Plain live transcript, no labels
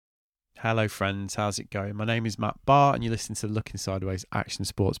Hello, friends. How's it going? My name is Matt Barr, and you listen to the Looking Sideways Action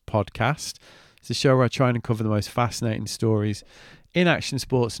Sports podcast. It's a show where I try and uncover the most fascinating stories in action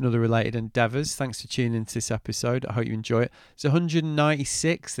sports and other related endeavours. Thanks for tuning into this episode. I hope you enjoy it. It's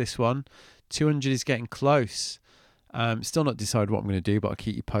 196, this one. 200 is getting close. Still not decided what I'm going to do, but I'll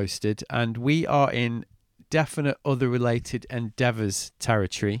keep you posted. And we are in definite other related endeavours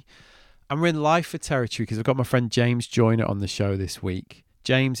territory. And we're in life for territory because I've got my friend James Joyner on the show this week.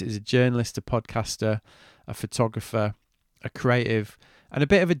 James is a journalist, a podcaster, a photographer, a creative, and a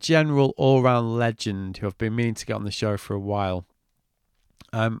bit of a general all-round legend who I've been meaning to get on the show for a while.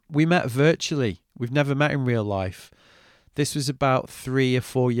 We met virtually. We've never met in real life. This was about 3 or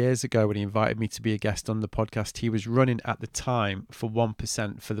 4 years ago when he invited me to be a guest on the podcast he was running at the time for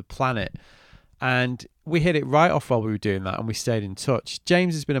 1% for the Planet. And we hit it right off while we were doing that, and we stayed in touch.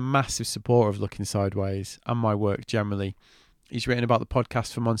 James has been a massive supporter of Looking Sideways and my work generally. He's written about the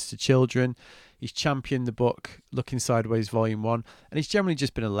podcast for Monster Children. He's championed the book Looking Sideways Volume 1. And he's generally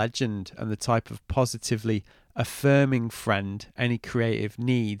just been a legend and the type of positively affirming friend any creative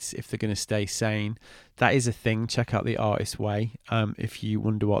needs if they're going to stay sane. That is a thing. Check out The Artist's Way if you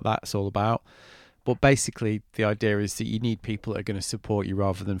wonder what that's all about. But basically, the idea is that you need people that are going to support you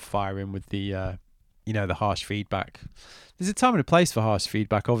rather than firing with the harsh feedback. There's a time and a place for harsh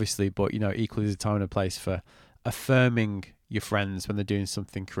feedback, obviously, but, equally there's a time and a place for affirming your friends when they're doing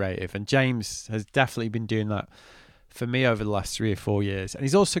something creative. And James has definitely been doing that for me over the last 3 or 4 years. And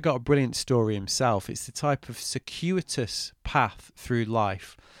he's also got a brilliant story himself. It's the type of circuitous path through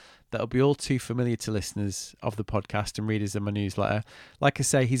life that'll be all too familiar to listeners of the podcast and readers of my newsletter. Like I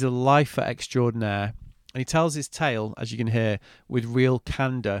say, he's a lifer extraordinaire, and he tells his tale, as you can hear, with real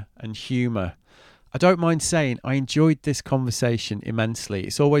candour and humour. I don't mind saying I enjoyed this conversation immensely.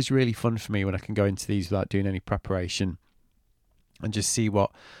 It's always really fun for me when I can go into these without doing any preparation and just see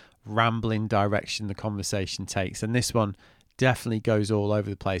what rambling direction the conversation takes. And this one definitely goes all over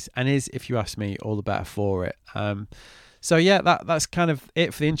the place and is, if you ask me, all the better for it. So yeah, that's kind of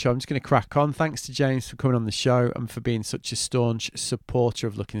it for the intro. I'm just going to crack on. Thanks to James for coming on the show and for being such a staunch supporter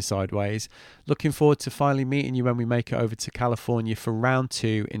of Looking Sideways. Looking forward to finally meeting you when we make it over to California for round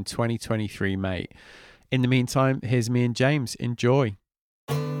 2 in 2023, mate. In the meantime, here's me and James. Enjoy.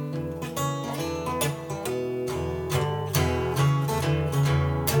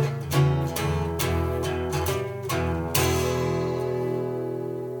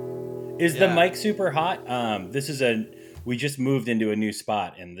 Is the mic super hot? We just moved into a new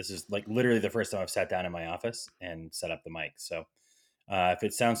spot, and this is like literally the first time I've sat down in my office and set up the mic. So if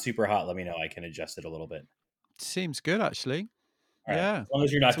it sounds super hot, let me know. I can adjust it a little bit. Seems good, actually. All right. Yeah. As long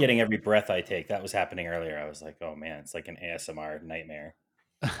as you're not getting every breath I take. That was happening earlier. I was like, oh man, it's like an ASMR nightmare.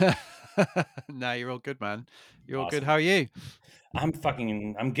 No, you're all good, man. You're all Awesome. good. How are you? I'm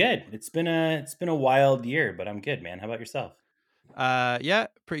good. It's been a wild year, but I'm good, man. How about yourself? Yeah,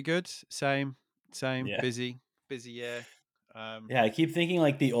 pretty good. Same. Yeah. Busy year. Yeah, I keep thinking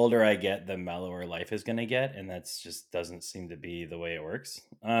like the older I get, the mellower life is gonna get, and that's just doesn't seem to be the way it works.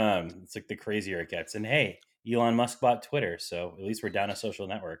 It's like the crazier it gets. And hey, Elon Musk bought Twitter, so at least we're down a social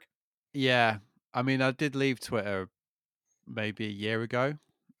network. Yeah, I mean, I did leave Twitter maybe a year ago.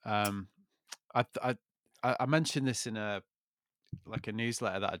 I mentioned this in a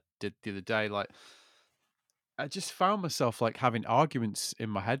newsletter that I did the other day. Like, I just found myself like having arguments in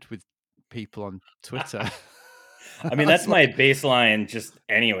my head with people on Twitter. I mean, that's my baseline, just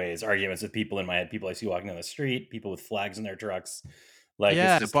anyways, arguments with people in my head, people I see walking down the street, people with flags in their trucks. Like,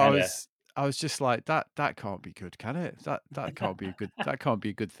 yeah, it's just but kinda... I was just like that can't be good, can it? That can't be a good that can't be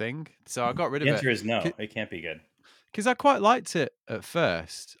a good thing. So I got rid The of answer it is no, it can't be good. because I quite liked it at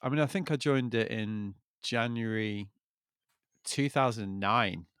first. I mean, I think I joined it in January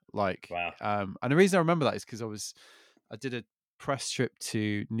 2009. Wow. And the reason I remember that is because I did a press trip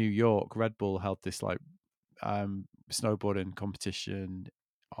to New York. Red Bull held this snowboarding competition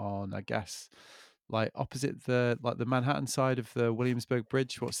on, I guess, like opposite the Manhattan side of the Williamsburg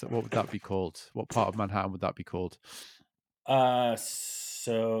Bridge. What would that be called? What part of Manhattan would that be called?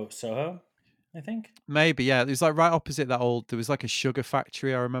 Soho, I think. Maybe, yeah. It was like right opposite that there was like a sugar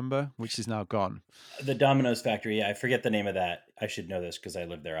factory, I remember, which is now gone. The Domino's factory. Yeah, I forget the name of that. I should know this because I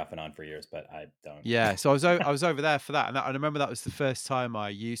lived there off and on for years, but I don't. Yeah, so I was over there for that, and I remember that was the first time I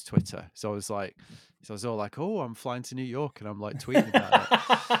used Twitter. So I was all like, "Oh, I'm flying to New York," and I'm like tweeting about it.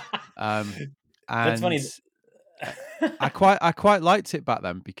 And That's funny. I quite liked it back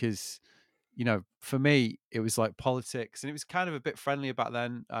then because, for me it was like politics, and it was kind of a bit friendlier back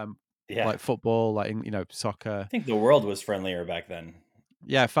then. Yeah. Like football, like soccer. I think the world was friendlier back then.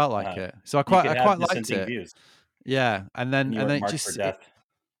 Yeah, it felt like it. So I quite liked it. Views. Yeah, and then you weren't marked just for death.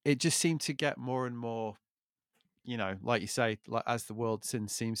 it just seemed to get more and more, like you say, like as the world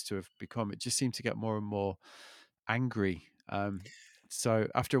since seems to have become, it just seemed to get more and more angry. So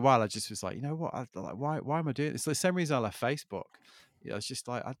after a while, I just was like, you know what? Like, why am I doing this? The same reason I left Facebook. Yeah, it's just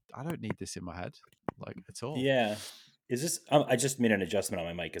like I don't need this in my head, like at all. Yeah. Is this? I just made an adjustment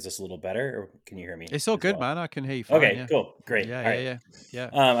on my mic. Is this a little better, or can you hear me It's all as good, well? man. I can hear you fine. Okay, Yeah, cool, great. yeah, All yeah, right. yeah,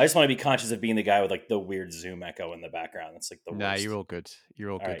 yeah. I just want to be conscious of being the guy with like the weird Zoom echo in the background. That's like the No, you're worst. all good.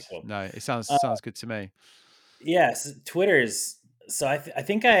 You're all All right, good. cool. No, it sounds Uh, sounds good to me. yes, Twitter's. So I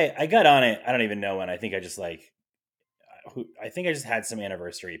think I got on it. I don't even know when. I think I just like I think I just had some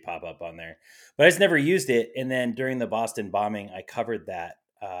anniversary pop up on there, but I just never used it. And then during the Boston bombing, I covered that.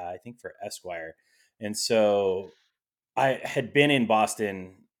 I think for Esquire, and so I had been in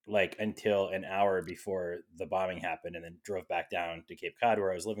Boston like until an hour before the bombing happened, and then drove back down to Cape Cod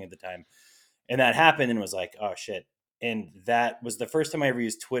where I was living at the time. And that happened, and was like, oh shit. And that was the first time I ever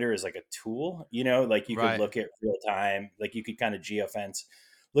used Twitter as like a tool. Like you could Right. look at real time, like you could kind of geofence,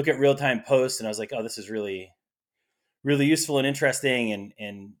 look at real time posts, and I was like, oh, this is really really useful and interesting,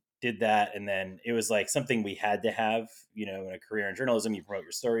 and did that. And then it was like something we had to have, in a career in journalism. You promote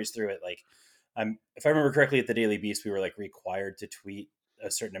your stories through it. Like, if I remember correctly, at the Daily Beast we were like required to tweet a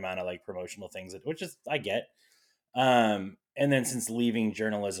certain amount of like promotional things, which is I get. And then since leaving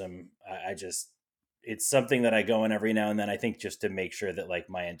journalism, I just it's something that I go in every now and then, I think, just to make sure that like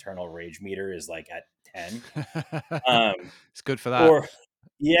my internal rage meter is like at 10. um It's good for that. or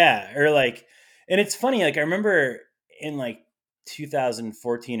yeah, or like, and it's funny, like I remember in like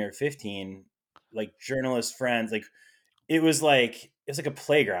 2014 or 15, like journalist friends, like it was like a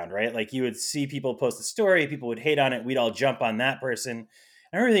playground, right? Like you would see people post a story, people would hate on it, we'd all jump on that person.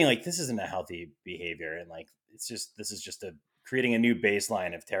 I remember thinking like this isn't a healthy behavior, and like this is just a creating a new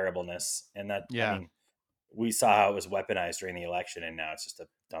baseline of terribleness. And that, I Yeah. mean, we saw how it was weaponized during the election, and now it's just a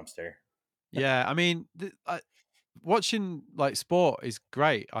dumpster. Yeah. I mean, watching like sport is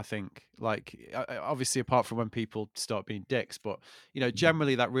great. I think, like, obviously, apart from when people start being dicks, but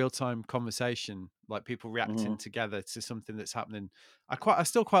generally that real time conversation, like people reacting Hmm. together to something that's happening, I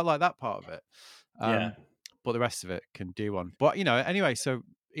still quite like that part of it. Yeah. But the rest of it can do one. But anyway, so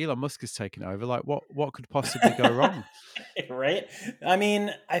Elon Musk has taken over. Like, what could possibly go wrong? Right? I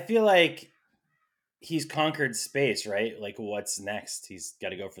mean, I feel like he's conquered space, right? Like, what's next? He's got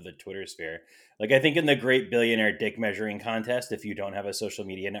to go for the Twitter sphere. Like, I think in the Great Billionaire Dick Measuring Contest, if you don't have a social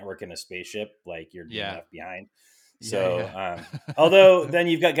media network and a spaceship, like you're being Yeah, left behind. yeah, So, yeah. although then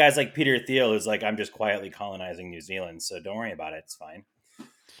you've got guys like Peter Thiel, who's like, I'm just quietly colonizing New Zealand, so don't worry about it. It's fine.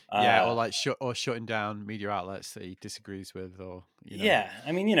 Yeah, or Uh, like shutting down media outlets that he disagrees with, or yeah,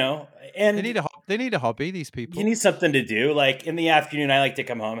 I mean, they and need they need a hobby. These you people. need something to do. Like in the afternoon, I like to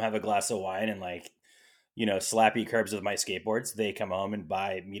come home, have a glass of wine, and like slappy curbs with my skateboards. They come home and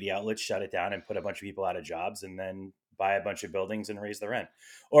buy media outlets, shut it down, and put a bunch of people out of jobs, and then buy a bunch of buildings and raise the rent.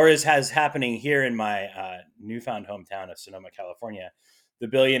 Or as has happening here in my newfound hometown of Sonoma, California, the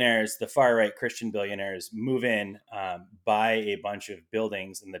billionaires, the far right Christian billionaires, move in, buy a bunch of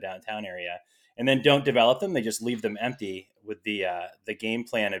buildings in the downtown area, and then don't develop them. They just leave them empty with the game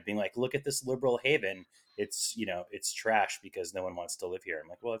plan of being like, look at this liberal haven. It's trash because no one wants to live here. I'm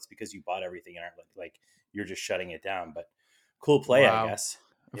like, well, it's because you bought everything and aren't like you're just shutting it down. But cool play, I Wow. guess.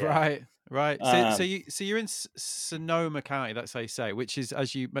 Yeah. Right. Right. So Um, you're in Sonoma County. That's how you say, which is,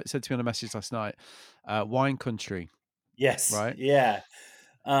 as you said to me on a message last night, wine country. yes. Right. Yeah.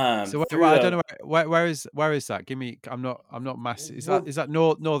 So Through I don't a know where is that? Give me. I'm not massive. we're Is that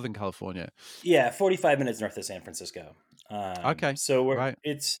Northern California? Yeah, 45 minutes north of San Francisco. Okay. So Right.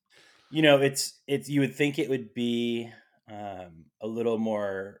 it's you would think it would be a little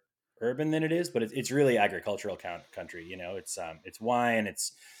more urban than it is, but it's really agricultural country. It's wine,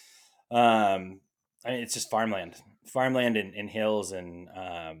 um, it's just farmland and hills, and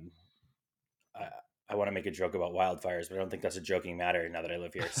I, I want to make a joke about wildfires, but I don't think that's a joking matter now that I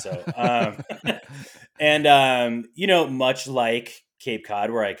live here. So, and much like Cape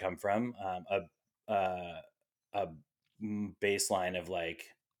Cod, where I come from, a baseline of like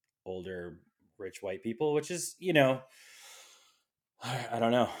older rich white people, which is I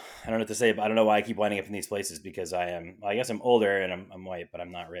don't know. I don't know what to say, but I don't know why I keep winding up in these places because I guess I'm older and I'm white, but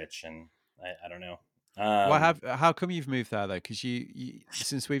I'm not rich, and I don't know. How come you've moved there though? Because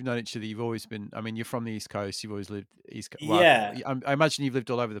since we've known each other, you've always been. I mean, you're from the East Coast. You've always lived East. Well, Yeah, I imagine you've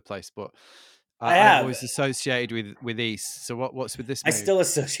lived all over the place, but I I've have. always associated with East. So what's with this I move? still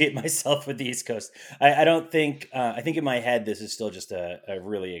associate myself with the East Coast. I don't think I think in my head this is still just a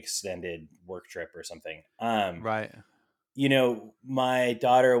really extended work trip or something. Right. my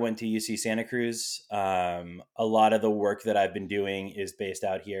daughter went to UC Santa Cruz. A lot of the work that I've been doing is based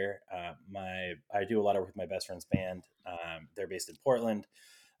out here. I do a lot of work with my best friend's band. They're based in Portland.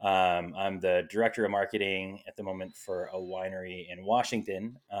 I'm the director of marketing at the moment for a winery in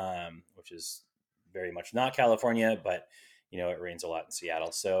Washington, which is very much not California, but it rains a lot in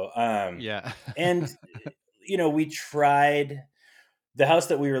Seattle. So, Yeah. and we tried the house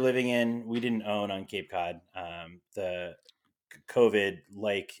that we were living in. We didn't own on Cape Cod. The COVID,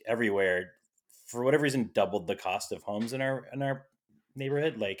 like everywhere, for whatever reason, doubled the cost of homes in our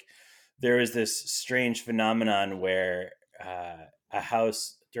neighborhood. Like there was this strange phenomenon where a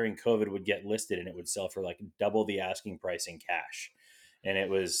house during COVID would get listed and it would sell for like double the asking price in cash. And it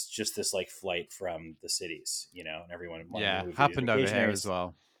was just this like flight from the cities, and everyone wanting to Yeah. move to these Happened over here as vacationers.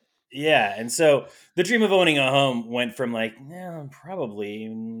 well. Yeah, and so the dream of owning a home went from like, yeah, probably,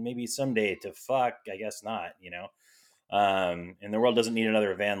 maybe someday to fuck, I guess not, and the world doesn't need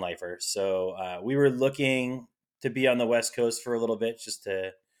another van lifer. So we were looking to be on the West Coast for a little bit, just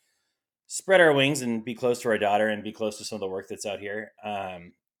to spread our wings and be close to our daughter and be close to some of the work that's out here.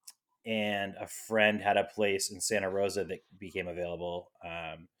 And a friend had a place in Santa Rosa that became available.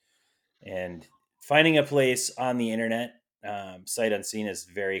 And finding a place on the internet, sight unseen, is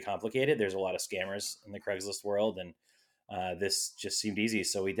very complicated. There's a lot of scammers in the Craigslist world, and this just seemed easy,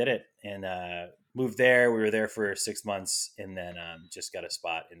 so we did it and moved there. We were there for 6 months, and then just got a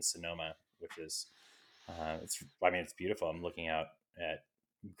spot in Sonoma, which is it's beautiful. I'm looking out at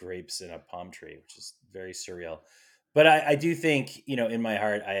grapes in a palm tree, which is very surreal. But I do think, in my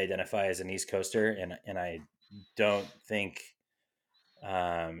heart, I identify as an East Coaster, and I don't think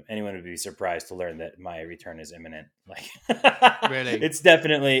anyone would be surprised to learn that my return is imminent. Like, Really? it's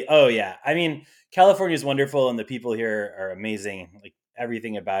definitely. Oh yeah, I mean, California is wonderful, and the people here are amazing. Like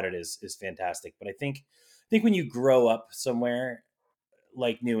everything about it is fantastic. But I think when you grow up somewhere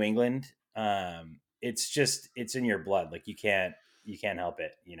like New England, it's in your blood. Like you can't help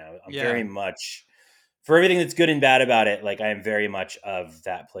it. I'm Yeah. very much, for everything that's good and bad about it. Like I am very much of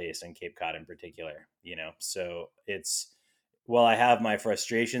that place, and Cape Cod in particular. So it's, well, I have my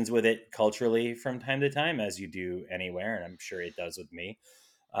frustrations with it culturally from time to time, as you do anywhere, and I'm sure it does with me.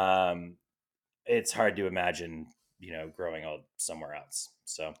 Um, it's hard to imagine, growing old somewhere else.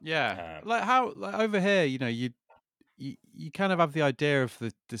 So, Yeah. um, Like how, like over here, you kind of have the idea of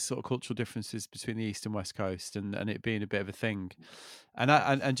the sort of cultural differences between the East and West Coast, and it being a bit of a thing.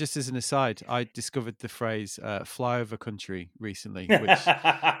 And just as an aside, I discovered the phrase "flyover country" recently, which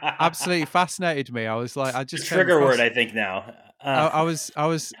absolutely fascinated me. I was like, I the just came trigger word, across. I think now. I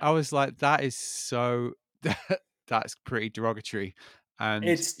was like, that is so. That's pretty derogatory, and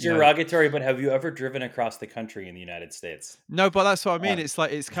It's derogatory, but have you ever driven across the country in the United States? no, but that's what I mean. Uh, It's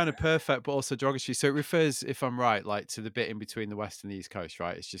like it's kind of perfect, but also derogatory. So it refers, if I'm right, like to the bit in between the west and the east coast,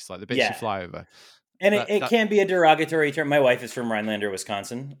 right? It's just like the bits you yeah, fly over. and it, That it that can be a derogatory term. My wife is from Rhinelander,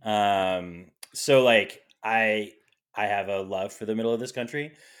 Wisconsin. So like I have a love for the middle of this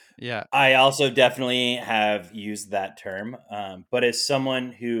country. yeah, I also definitely have used that term, but as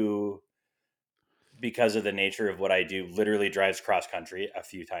someone who, because of the nature of what I do, literally drives cross country a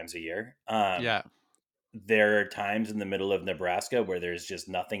few times a year. yeah. There are times in the middle of Nebraska where there's just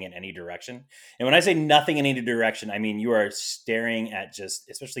nothing in any direction. And when I say nothing in any direction, I mean you are staring at, just,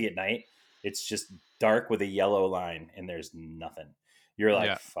 especially at night, it's just dark with a yellow line and there's nothing. You're like,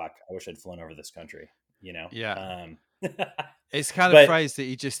 Yeah, fuck, I wish I'd flown over this country, you know? yeah. Um, It's kind of but phrase that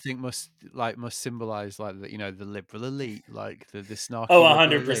you just think must symbolize like the liberal elite, like the Oh, snarky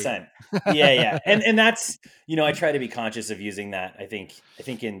liberal elite. 100%. Yeah, yeah. And that's, I try to be conscious of using that. I think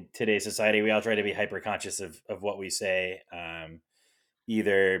in today's society, we all try to be hyper conscious of what we say,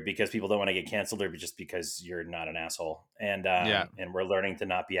 either because people don't want to get canceled or just because you're not an asshole. And Yeah. we're learning to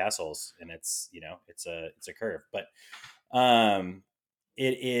not be assholes, and it's a curve. But um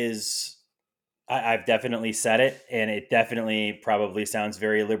it is, I've definitely said it, and it definitely probably sounds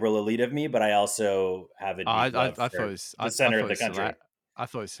very liberal elite of me, but I also have a deep love I thought for it was the I center of thought the it's country. I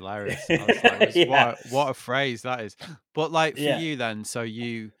thought it's hilarious. I was like, was Yeah. what a phrase that is. But like for Yeah. you then, so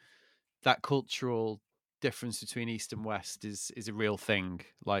you that cultural difference between East and West is a real thing.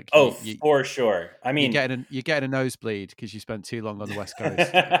 Like Oh, for sure. I mean, you're getting a nosebleed because you spent too long on the West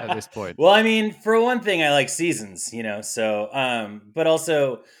Coast at this point. well, I mean, for one thing, I like seasons, so, but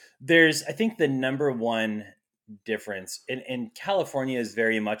also I think the number one difference in California is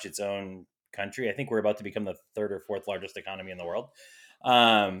very much its own country. I think we're about to become the third or fourth largest economy in the world.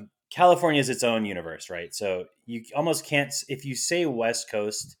 California is its own universe, right? So you almost can't, if you say West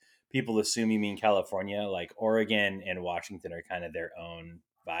Coast, people assume you mean California. Like Oregon and Washington are kind of their own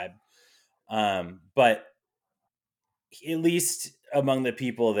vibe. But at least among the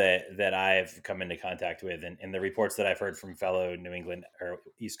people that I've come into contact with, and the reports that I've heard from fellow New England or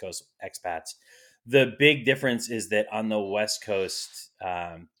East Coast expats, the big difference is that on the West Coast,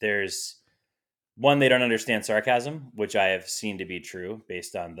 there's one, they don't understand sarcasm, which I have seen to be true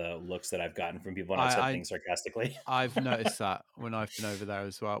based on the looks that I've gotten from people when I've said I things sarcastically. I've noticed that when I've been over there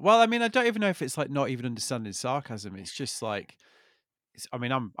as well. Well, I mean, I don't even know if it's like not even understanding sarcasm. It's just like, I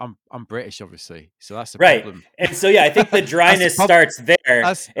mean, I'm British, obviously, so that's the Right. problem. And so, yeah, I think the That's the dryness problem. starts there and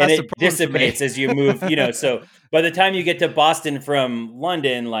That's the it problem for me. dissipates as you move, so by the time you get to Boston from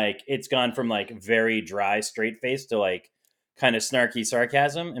London, like it's gone from like very dry, straight face to like kind of snarky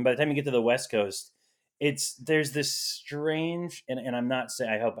sarcasm. And by the time you get to the West Coast, there's this strange, and I'm not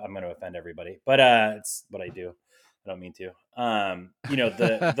saying, I hope I'm going to offend everybody, but it's what I do. I don't mean to.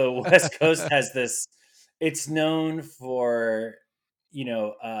 The West Coast has this, it's known for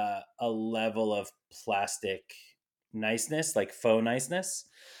a level of plastic niceness, like faux niceness,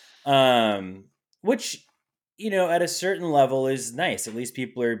 which at a certain level is nice. At least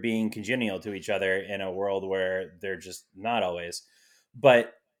people are being congenial to each other in a world where they're just not always.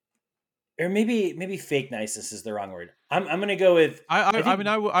 But or maybe fake niceness is the wrong word. I'm gonna go with, I I mean, think,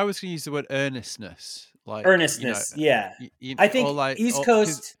 I was going to use the word earnestness, like earnestness. Yeah, you I or think like, East or because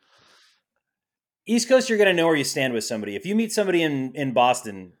Coast. East Coast, you're gonna know where you stand with somebody. If you meet somebody in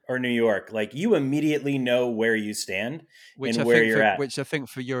Boston or New York, like you immediately know where you stand and where you're at. which I think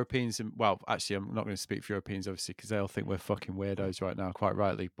for Europeans, and well, actually, I'm not going to speak for Europeans, obviously, because they all think we're fucking weirdos right now, quite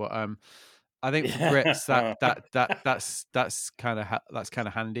rightly. But I think for Brits, that's kind of that's kind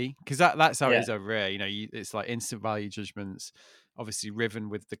of handy, because that's how it Yeah, is over here. It's like instant value judgments, obviously riven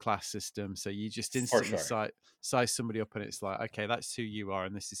with the class system. So you just for instantly sure. size somebody up, and it's like, okay, that's who you are,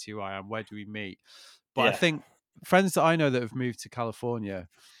 and this is who I am. Where do we meet? But I Yeah, think friends that I know that have moved to California,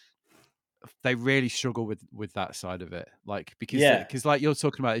 they really struggle with that side of it, like yeah. because like you're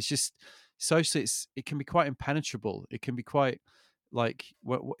talking about, it's just socially, it can be quite impenetrable. It can be quite like,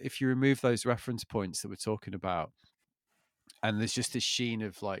 if you remove those reference points that we're talking about, and there's just this sheen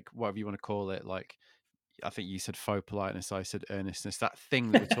of like, whatever you want to call it, like I think you said faux politeness, I said earnestness, that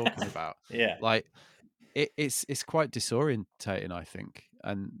thing that we're talking about, Yeah. like it's quite disorientating, I think.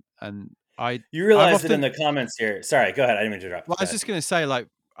 And You I've realize that in often the comments here. Sorry, go ahead. I didn't mean to well, interrupt. I Go was just going to say, like,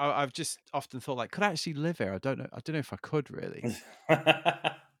 I've just often thought, like, could I actually live here? I don't know if I could really.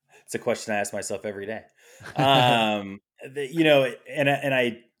 ahead. It's a question I ask myself every day. I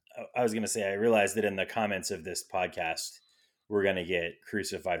was gonna say, I realized that in the comments of this podcast, we're gonna get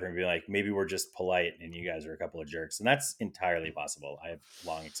crucified for being like, maybe we're just polite and you guys are a couple of jerks, and that's entirely possible. I have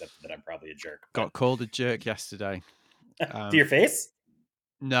long accepted that I'm probably a jerk, but Got called a jerk yesterday. to your face,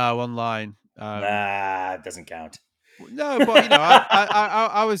 No, online. nah, it doesn't count. No, but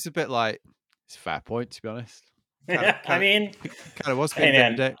I was a bit like, it's a fair point, to be honest. I mean, Kind of was hey getting a bit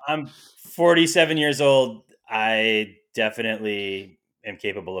of a man, dick. I'm 47 years old. I definitely am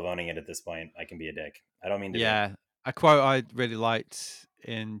capable of owning it at this point. I can be a dick. I don't mean to be. Yeah, a quote I really liked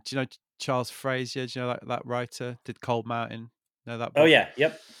do you know Charles Frazier? Do you know that writer? Did Cold Mountain? Know that Oh book? yeah,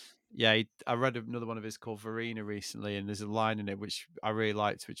 yep. Yeah, I read another one of his called Verena recently, and there's a line in it which I really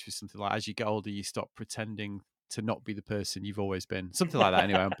liked, which was something like, "As you get older, you stop pretending to not be the person you've always been." Something like that.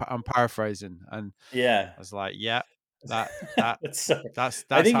 Anyway, I'm paraphrasing, and Yeah. I was like, "Yeah, that that That's so, I that's think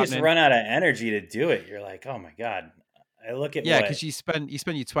you just happening." run out of energy to do it. You're like, oh my God. I look at Yeah, what, because you spend your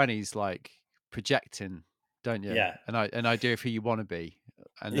 20s like projecting, don't you? yeah. An idea of who you want to be,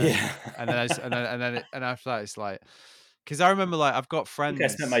 and then Yeah. and after that, it's like, because I remember, like, I've got I think I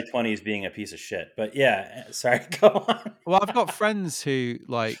spent my friends. 20s being a piece of shit, but yeah, sorry, go on. Well, I've got friends who,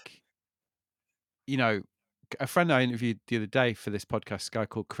 like, you know, a friend I interviewed the other day for this podcast, a guy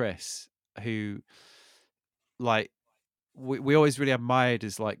called Chris, who, like, we always really admired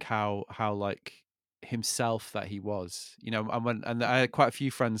as like how like himself that he was, and I had quite a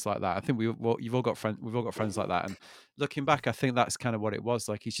few friends like that. I think we've all got friends like that. And looking back, I think that's kind of what it was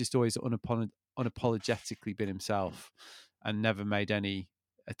like. He's just always unapologetically been himself, and never made any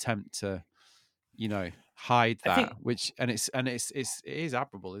attempt to, hide I think that. Which it is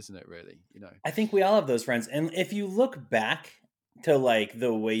admirable, isn't it? Really. I think we all have those friends. And if you look back to like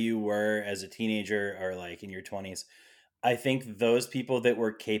the way you were as a teenager or like in your 20s, I think those people that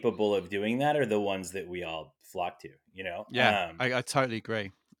were capable of doing that are the ones that we all flock to, you know? Yeah, I totally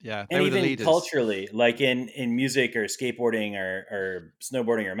agree. Yeah, they And were the even leaders. culturally, like in music or skateboarding or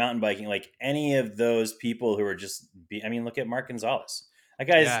snowboarding or mountain biking, like any of those people who are just I mean, look at Mark Gonzalez. That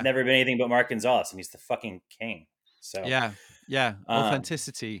guy's Yeah, never been anything but Mark Gonzalez, and he's the fucking king. So, yeah, yeah. um,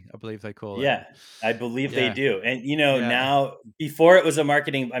 Authenticity, I believe they call it. yeah, I believe they Yeah, do. And yeah, now, before it was a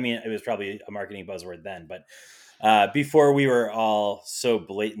marketing, I mean, it was probably a marketing buzzword then, but before we were all so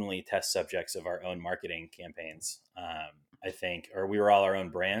blatantly test subjects of our own marketing campaigns. I think, or we were all our own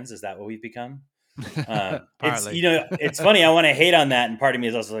brands. Is that what we've become? It's, Apparently. it's funny. I want to hate on that, and part of me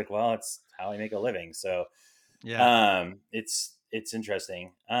is also like, well, it's how I make a living. So, Yeah. it's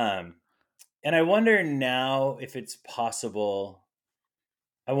interesting. And I wonder now if it's possible.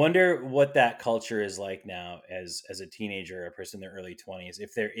 I wonder what that culture is like now as a teenager, or a person in their early 20s,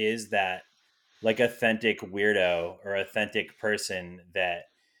 if there is that like authentic weirdo or authentic person that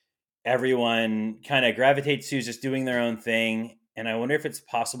everyone kind of gravitates to, is just doing their own thing. And I wonder if it's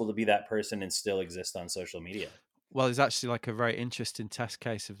possible to be that person and still exist on social media. Well, there's actually like a very interesting test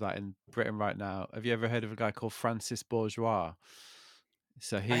case of that in Britain right now. Have you ever heard of a guy called Francis Bourgeois?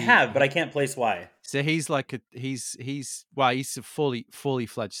 So I have, but I can't place why. so he's like he's a fully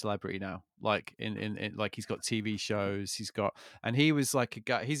fledged celebrity now. Like in like he's got TV shows, and he was like a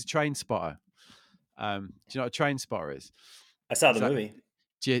guy. He's a train spotter. Do you know what a train spotter is? I saw Is the that movie.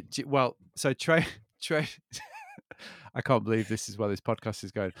 well? So train. I can't believe this is where this podcast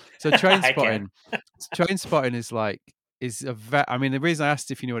is going. So train I can. spotting is like is a I mean, the reason I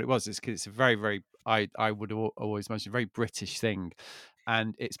asked if you knew what it was is because it's a very I would always imagine a very British thing,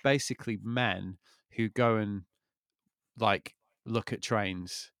 and it's basically men who go and like look at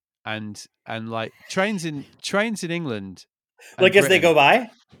trains and like trains in England and Like as they Britain, go by?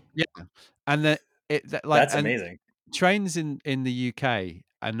 yeah, and like That's and amazing. trains in the UK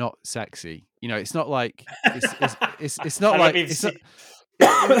are not sexy. You know, it's not like it's not I don't know if like you've seen.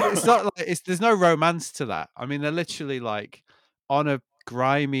 it's not like there's no romance to that. I mean, they're literally like on a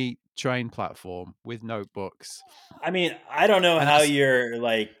grimy train platform with notebooks, I mean, I don't know and how that's you're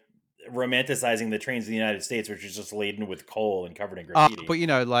like romanticizing the trains in the United States, which is just laden with coal and covered in graffiti. but you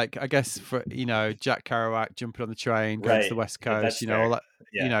know, like I guess for Jack Kerouac jumping on the train, going to the Right. West Yeah, Coast, that's you know, all fair.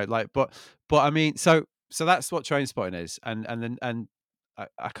 that, Yeah. like, but I mean, so that's what train spotting is, and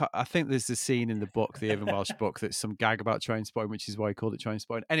I think there's a scene in the book, the Irving Welsh book, that's some gag about train spotting, which is why he called it train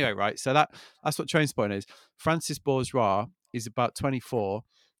spotting. Anyway, right? So that's what train spotting is. Francis Bourgeois is about 24,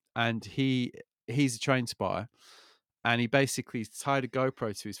 and he's a train spotter, and he basically tied a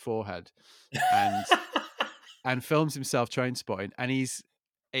GoPro to his forehead, and films himself train spotting, and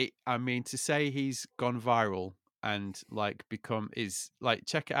I mean, to say he's gone viral and like become is like,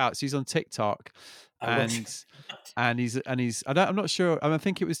 check it out. So he's on TikTok, I will. and he's I'm not sure. I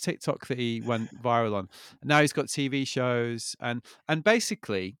think it was TikTok that he went viral on. Now he's got TV shows, and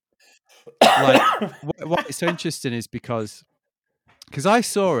basically like what's so interesting is because I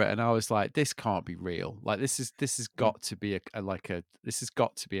saw it and I was like, this can't be real. Like this has got to be this has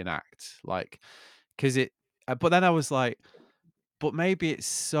got to be an act. Like because but then I was like, but maybe it's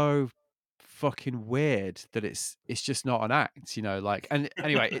so fucking weird that it's just not an act, you know, like. And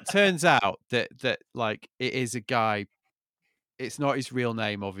anyway, it turns out that like it is a guy. It's not his real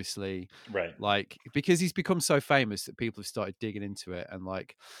name, obviously, Right. like because he's become so famous that people have started digging into it, and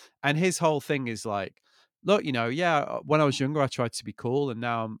like, and his whole thing is like, look, you know, yeah, when I was younger I tried to be cool, and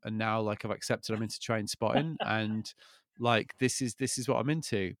now like I've accepted I'm into train spotting, and like this is what I'm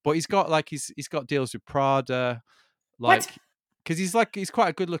into. But he's got like he's got deals with Prada, What? like, because he's quite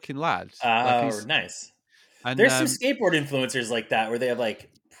a good looking lad, like Oh, he's nice. and There's some skateboard influencers like that where they have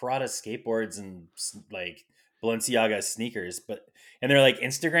like Prada skateboards and like Balenciaga sneakers, and they're like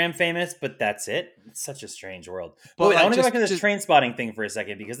Instagram famous, but that's it. It's such a strange world. But but wait, I like want to go back to this just train spotting thing for a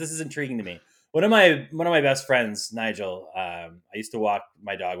second because this is intriguing to me. One of my best friends, Nigel. I used to walk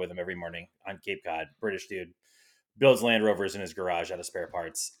my dog with him every morning on Cape Cod. British dude, builds Land Rovers in his garage out of spare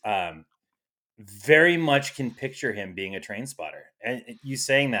parts. Very much can picture him being a train spotter, and you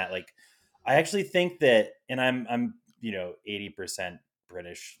saying that, like, I actually think that, and I'm 80%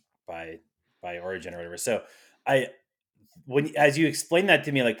 British by origin or whatever. So I when as you explain that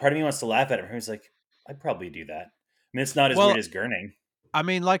to me, like part of me wants to laugh at him. He's like, I'd probably do that. I mean, it's not as weird well, as gurning. I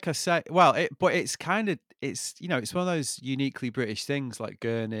mean, like I say, well, but it's kind of it's one of those uniquely British things, like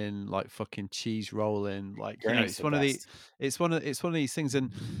gurning, like fucking cheese rolling, like, you know, Gurning's the best. it's one of these things,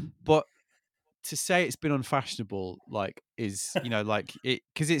 and but to say it's been unfashionable, like, is, you know, like it,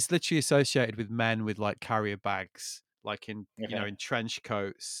 because it's literally associated with men with like carrier bags, like in, you know, Okay. in trench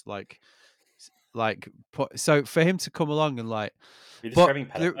coats, like so for him to come along and like, You're but describing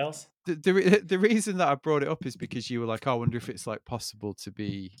pedophiles? the reason that I brought it up is because you were like, oh, I wonder if it's like possible to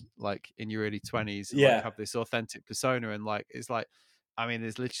be like in your early 20s and like Yeah. have this authentic persona, and like it's like, I mean,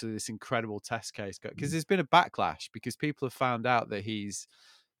 there's literally this incredible test case because there's been a backlash because people have found out that he's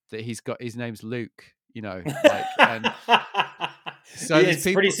got his name's Luke, you know, like, and So there's It's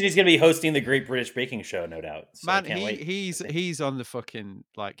pretty people, soon he's going to be hosting the Great British Baking Show, no doubt. So I man. can't wait. He's on the fucking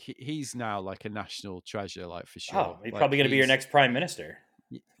like he's now like a national treasure, like for Oh, sure. he's Like probably going to be your next prime minister.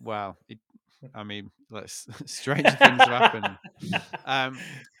 well, I mean, let's stranger things have happened.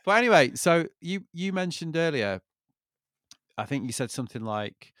 But anyway, so you mentioned earlier, I think you said something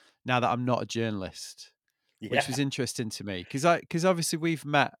like, "Now that I'm not a journalist," which was Yeah. interesting to me because obviously we've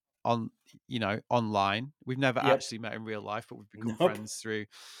met on online. We've never Yep. actually met in real life, but we've become Nope. friends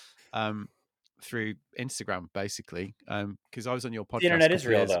um through Instagram basically. Because I was on your The podcast a internet is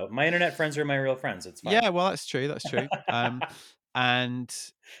couple of real, years. though. My internet friends are my real friends. It's fine. Yeah, well, that's true. That's true. And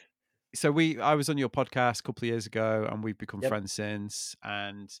so I was on your podcast a couple of years ago, and we've become Yep. friends since.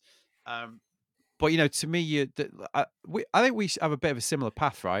 And but to me, I think we have a bit of a similar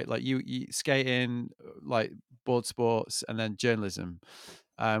path, right? Like you skating, like board sports, and then journalism.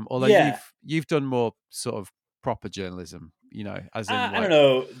 Although Yeah. you've done more sort of proper journalism, as in I don't like,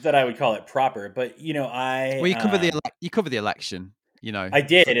 know that I would call it proper, but well, you cover the election, I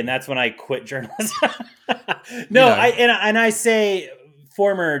did, for, and that's when I quit journalism. you No, know, I say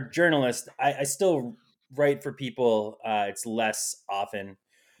former journalist. I still write for people. It's less often,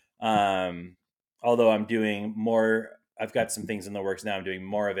 um, although I'm doing more. I've got some things in the works now. I'm doing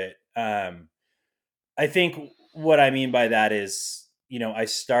more of it. I think what I mean by that is, I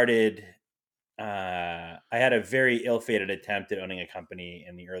started. I had a very ill-fated attempt at owning a company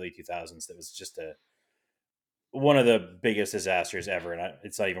in the early 2000s that was just one of the biggest disasters ever, and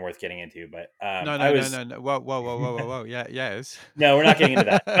it's not even worth getting into. But no, I no, no, was no, no, whoa, whoa, whoa, whoa, whoa, whoa, yeah, yes, no, we're not getting into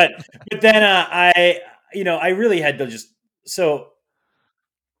that. But then I really had to just so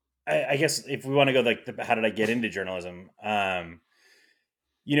I guess if we want to go like how did I get into journalism? I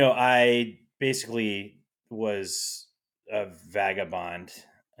basically was a vagabond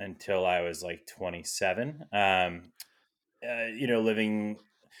until I was like 27. Living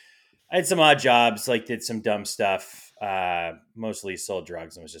I had some odd jobs, like did some dumb stuff, mostly sold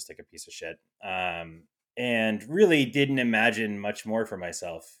drugs and was just like a piece of shit. And really didn't imagine much more for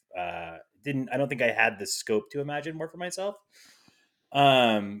myself. I don't think I had the scope to imagine more for myself.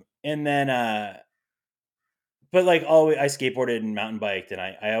 And then, but like always, I skateboarded and mountain biked, and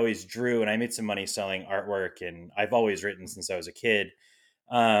I always drew, and I made some money selling artwork, and I've always written since I was a kid.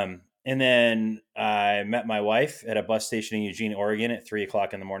 And then I met my wife at a bus station in Eugene, Oregon at 3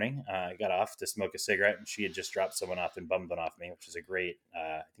 o'clock in the morning. I got off to smoke a cigarette, and she had just dropped someone off and bummed one off me, which is a great,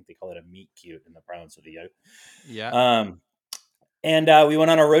 I think they call it a meet cute in the province of the yoke. yeah, Um, and we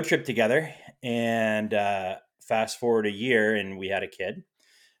went on a road trip together, and fast forward a year, and we had a kid.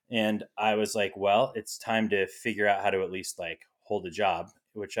 And I was like, well, it's time to figure out how to at least like hold a job,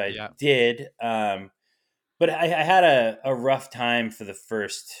 which I yeah, did. But I had a rough time for the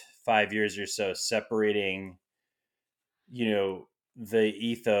first 5 years or so separating, the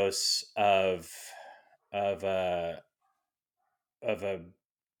ethos of a of a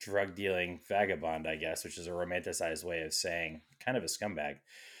drug dealing vagabond, I guess, which is a romanticized way of saying kind of a scumbag,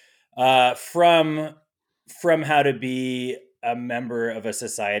 from how to be a member of a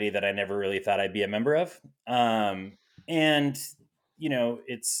society that I never really thought I'd be a member of. And it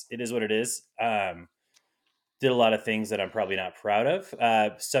is what it is. Did a lot of things that I'm probably not proud of,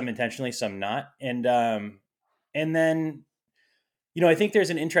 some intentionally, some not. And then, I think there's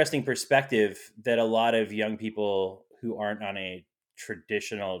an interesting perspective that a lot of young people who aren't on a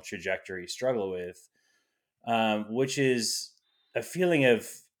traditional trajectory struggle with, which is a feeling of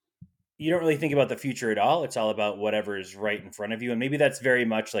you don't really think about the future at all. It's all about whatever is right in front of you. And maybe that's very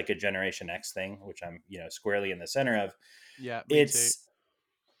much like a Generation X thing, which I'm, squarely in the center of. yeah, me too. It's,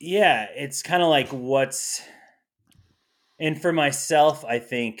 yeah, it's kind of like and for myself, I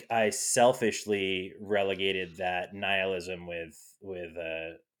think I selfishly relegated that nihilism with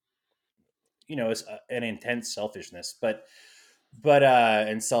an intense selfishness,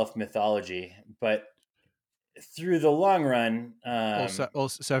 and self mythology. But through the long run, Also,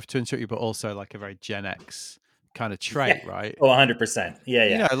 sorry to interrupt you, but also like a very Gen X kind of yeah, trait, right? 100%. Yeah, You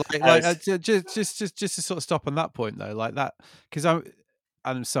yeah. know, like I like was just to sort of stop on that point though, like that, because I'm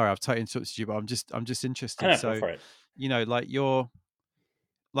sorry, I've totally interrupted you, but I'm just interested. go So, for it. like you're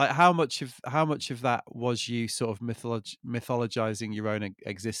like how much of that was you sort of mythologizing your own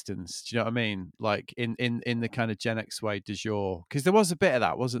existence? Do you know what I mean? Like in the kind of Gen X way, does your because there was a bit of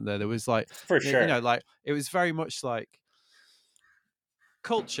that, wasn't there? There was like For sure. like it was very much like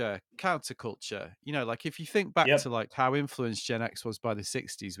culture, counterculture. Like if you think back to Yep. like how influenced Gen X was by the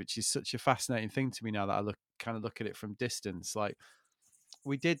 60s, which is such a fascinating thing to me now that I look at it from distance. Like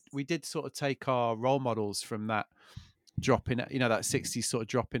we did sort of take our role models from that dropping, that 60s sort of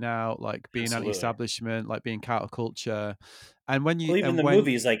dropping out, like being Absolutely. anti-establishment, like being counterculture. Well, even the When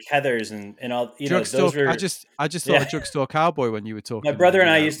movies like Heathers and all, drugstore, those were, I just thought yeah. of Drugstore Cowboy when you were My talking there, brother and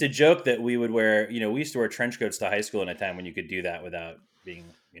I used to joke that we would wear, we used to wear trench coats to high school in a time when you could do that without being,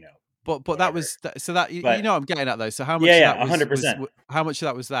 but that whatever. was so that But what I'm getting at though. So how yeah, much of yeah, that was 100%. how much of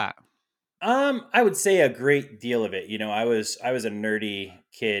that was that? I would say a great deal of it. I was a nerdy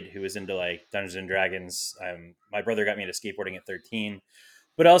kid who was into like Dungeons and Dragons. My brother got me into skateboarding at 13,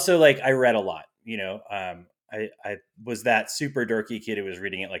 but also like I read a lot. I was that super dorky kid who was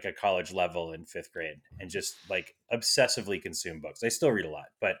reading at like a college level in fifth grade and just like obsessively consumed books. I still read a lot,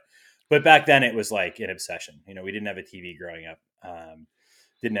 but back then it was like an obsession. We didn't have a TV growing up.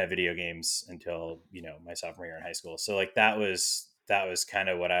 Didn't have video games until my sophomore year in high school. So like that was kind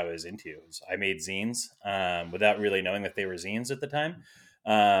of what I was into. I made zines without really knowing that they were zines at the time,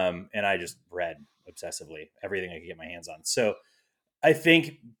 and I just read obsessively everything I could get my hands on. So I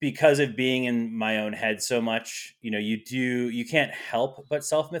think because of being in my own head so much, you can't help but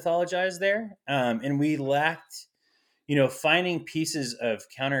self mythologize there, and we lacked finding pieces of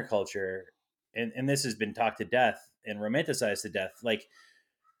counterculture, and this has been talked to death and romanticized to death, like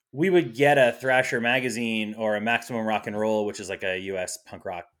we would get a Thrasher magazine or a Maximum Rock and Roll, which is like a U.S. punk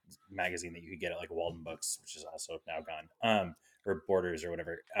rock magazine that you could get at like Walden Books, which is also now gone, or Borders or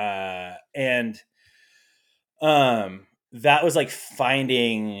whatever. And that was like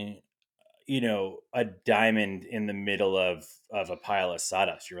finding, a diamond in the middle of a pile of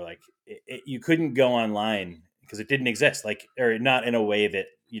sawdust. You were like, you couldn't go online because it didn't exist, like, or not in a way that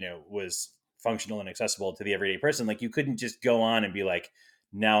was functional and accessible to the everyday person. Like you couldn't just go on and be like,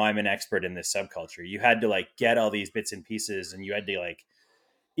 now I'm an expert in this subculture. You had to like get all these bits and pieces, and you had to like,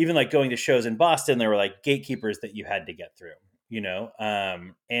 even like going to shows in Boston, there were like gatekeepers that you had to get through,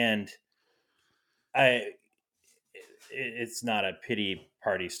 and I it's not a pity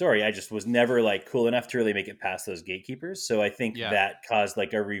party story. I just was never like cool enough to really make it past those gatekeepers. So I think Yeah. that caused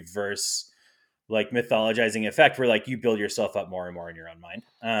like a reverse, like mythologizing effect where like you build yourself up more and more in your own mind.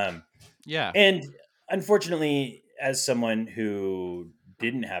 Yeah. And unfortunately, as someone who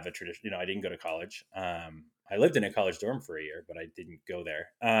didn't have a tradition, I didn't go to college. I lived in a college dorm for a year, but I didn't go there.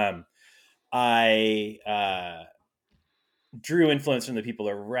 I drew influence from the people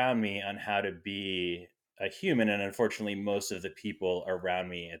around me on how to be a human, and unfortunately most of the people around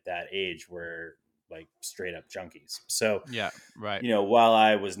me at that age were like straight up junkies. So Yeah. Right. while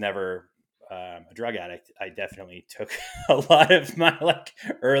I was never a drug addict, I definitely took a lot of my like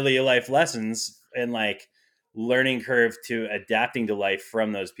early life lessons and like learning curve to adapting to life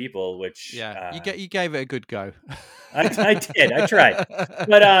from those people, which Yeah. You gave it a good go. I did. I tried.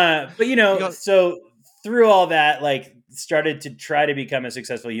 But You got so through all that, like started to try to become a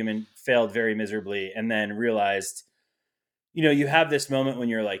successful human, failed very miserably, and then realized, you have this moment when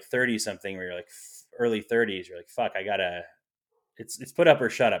you're like 30 something, where you're like early 30s, you're like, fuck, I gotta, it's put up or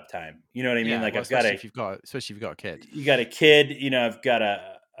shut up time. You know what I mean? Yeah, Like well, I've got especially if you've got a kid. you got a kid, I've got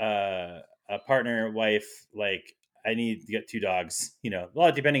a partner, wife, like I need to get two dogs,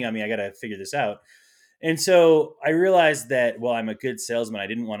 well, depending on me, I got to figure this out. And so I realized that, well, I'm a good salesman. I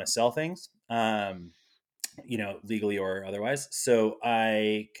didn't want to sell things, legally or otherwise. So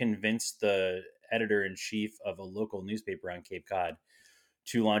I convinced the editor in chief of a local newspaper on Cape Cod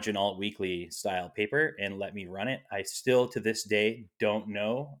to launch an alt weekly style paper and let me run it. I still to this day don't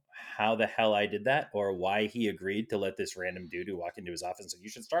know how the hell I did that or why he agreed to let this random dude who walked into his office and said, you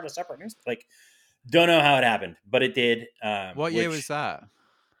should start a separate news. Like, don't know how it happened, but it did. What year was Which that?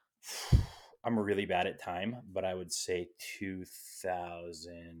 I'm really bad at time, but I would say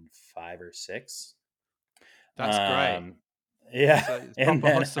 2005 or six. That's great. Yeah. So it's And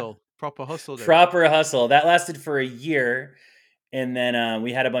proper then hustle. Proper hustle, dude. proper hustle that lasted for a year. And then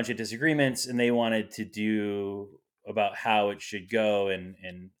we had a bunch of disagreements, and they wanted to do about how it should go.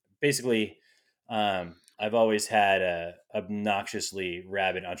 And basically, I've always had a obnoxiously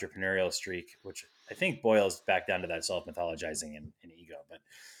rabid entrepreneurial streak, which I think boils back down to that self mythologizing and ego. But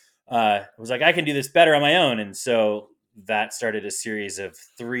I was like, I can do this better on my own. And so that started a series of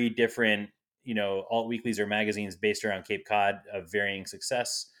three different, alt weeklies or magazines based around Cape Cod of varying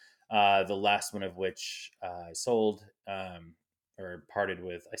success. The last one of which I sold, or parted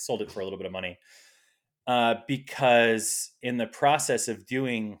with. I sold it for a little bit of money because in the process of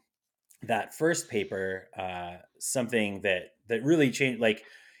doing that first paper, something that really changed, like,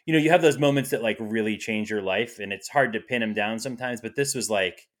 you have those moments that like really change your life, and it's hard to pin them down sometimes. But this was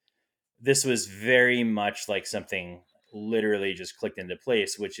very much like something literally just clicked into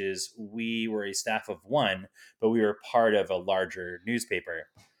place, which is we were a staff of one, but we were part of a larger newspaper.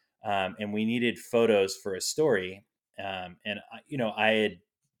 And we needed photos for a story. And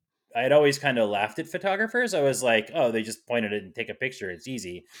I had always kind of laughed at photographers. I was like, oh, they just point at it and take a picture. It's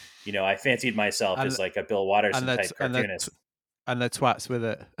easy. I fancied myself and as like a Bill and Watterson they're type and they're cartoonist. and they're twats with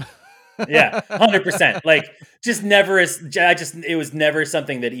it. Yeah, 100%. Like, just never it was never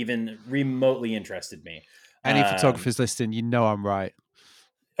something that even remotely interested me. Any Um, photographers listening, you know I'm right.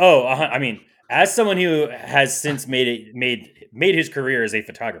 oh, I mean, as someone who has since made his career as a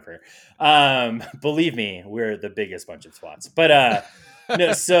photographer, believe me, we're the biggest bunch of twats. But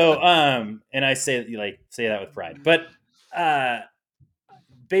no, so and I say that with pride. But uh,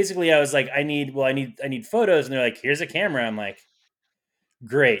 basically, I was like, I need photos, and they're like, here's a camera. I'm like,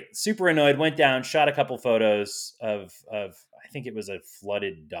 great, super annoyed. Went down, shot a couple photos of I think it was a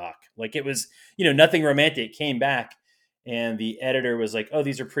flooded dock. Like, it was, nothing romantic. Came back, and the editor was like, "Oh,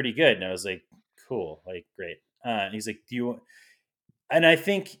 these are pretty good," and I was like, "Cool, like great." And he's like, "Do you?" And I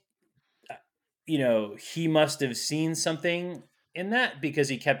think he must have seen something in that because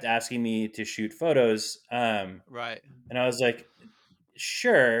he kept asking me to shoot photos. Right. And I was like,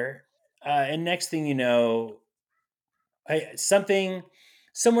 "Sure." And next thing you know, something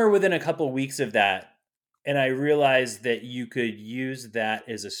somewhere within a couple weeks of that, and I realized that you could use that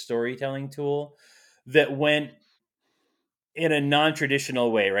as a storytelling tool that went in a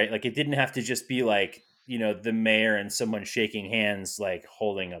non-traditional way, right? Like, it didn't have to just be like, the mayor and someone shaking hands, like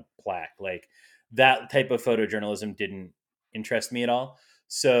holding a plaque. Like, that type of photojournalism didn't interest me at all.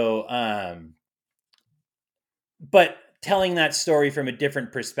 So, but telling that story from a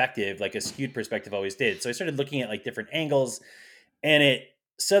different perspective, like a skewed perspective, always did. So I started looking at like different angles, and it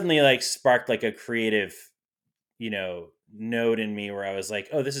suddenly like sparked like a creative, node in me where I was like,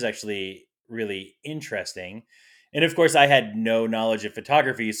 oh, this is actually really interesting. And of course, I had no knowledge of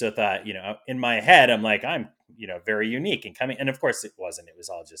photography, so I thought, in my head, I'm like, I'm, very unique and coming. And of course, it wasn't. It was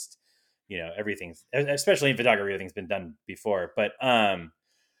all just, everything, especially in photography, everything's been done before. But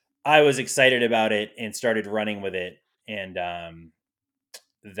I was excited about it and started running with it, and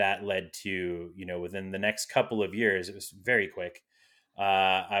that led to, within the next couple of years, it was very quick.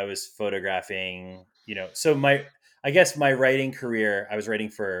 I was photographing, so I guess my writing career, I was writing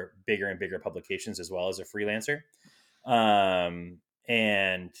for bigger and bigger publications as well as a freelancer. And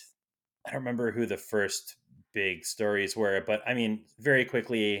I don't remember who the first big stories were, but I mean, very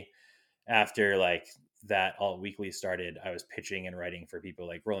quickly after like that Alt Weekly started, I was pitching and writing for people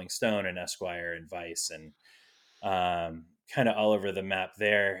like Rolling Stone and Esquire and Vice, and kind of all over the map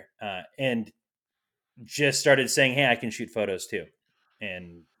there. And just started saying, hey, I can shoot photos too.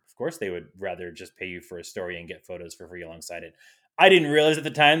 And of course, they would rather just pay you for a story and get photos for free alongside it. I didn't realize at the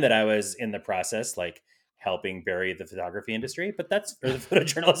time that I was in the process, like helping bury the photography industry, or the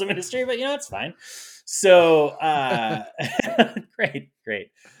photojournalism industry, but it's fine. So, great.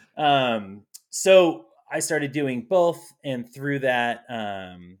 So I started doing both. And through that,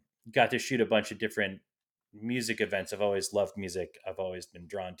 got to shoot a bunch of different music events. I've always loved music. I've always been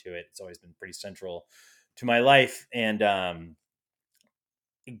drawn to it. It's always been pretty central to my life, and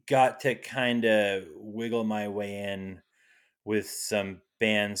got to kind of wiggle my way in with some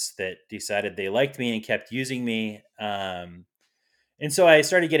bands that decided they liked me and kept using me. And so I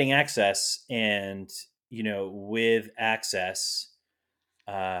started getting access, and with access,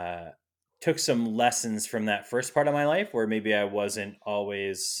 uh, took some lessons from that first part of my life where maybe I wasn't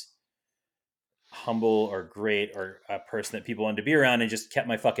always humble or great or a person that people wanted to be around, and just kept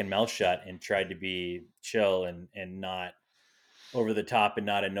my fucking mouth shut and tried to be chill and not over the top and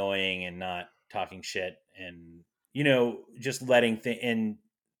not annoying and not talking shit, and just letting and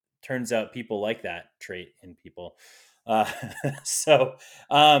turns out people like that trait in people. uh so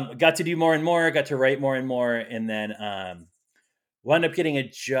got to do more and more, got to write more and more, and then wound up getting a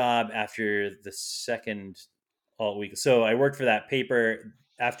job after the second Alt Week. So I worked for that paper.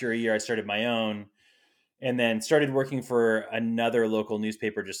 After a year, I started my own, and then started working for another local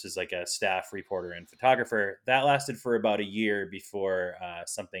newspaper just as like a staff reporter and photographer. That lasted for about a year before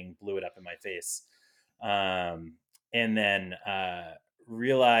something blew it up in my face. And then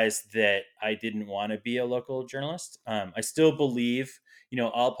realized that I didn't want to be a local journalist. I still believe,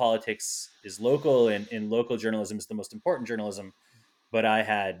 all politics is local, and local journalism is the most important journalism. But I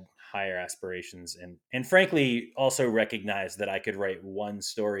had higher aspirations, and frankly also recognized that I could write one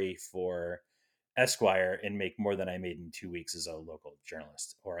story for Esquire and make more than I made in 2 weeks as a local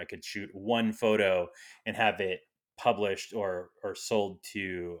journalist, or I could shoot one photo and have it published or sold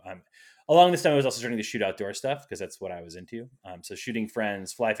to. Along this time, I was also starting to shoot outdoor stuff because that's what I was into. So shooting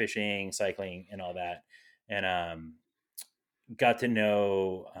friends, fly fishing, cycling, and all that, and got to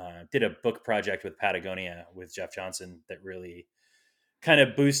know. Did a book project with Patagonia with Jeff Johnson that really kind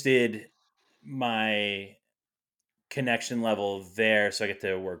of boosted my connection level there. So I get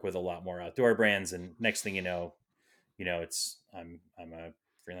to work with a lot more outdoor brands. And next thing it's I'm a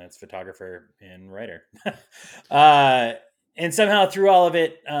freelance photographer and writer. uh, and somehow through all of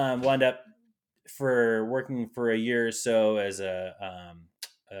it, wound up for working for a year or so as a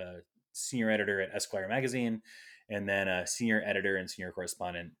senior editor at Esquire magazine, and then a senior editor and senior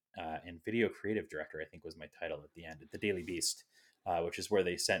correspondent and video creative director, I think was my title at the end at the Daily Beast, which is where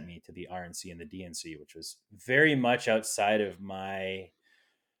they sent me to the RNC and the DNC, which was very much outside of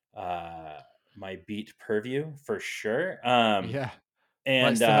uh, my beat purview for sure. Yeah. Well,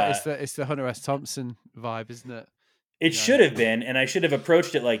 And it's the Hunter S. Thompson vibe, isn't it? It should have been, and I should have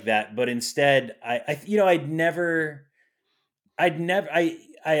approached it like that, but instead, I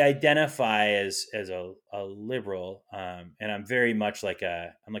identify as a liberal, and I'm very much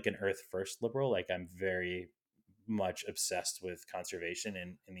I'm like an Earth First liberal. Like I'm very much obsessed with conservation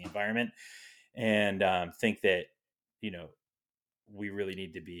and in the environment, and think that you know we really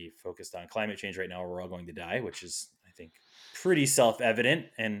need to be focused on climate change right now, or we're all going to die, which is I think pretty self evident,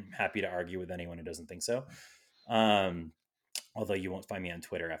 and happy to argue with anyone who doesn't think so. Um, Although you won't find me on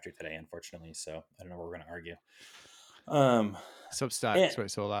Twitter after today, unfortunately. So I don't know where we're going to argue. Substack, And that's what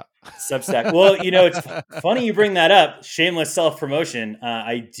it's all at. Substack. Well, it's funny you bring that up. Shameless self promotion.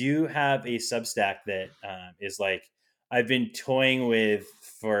 I do have a Substack that is like I've been toying with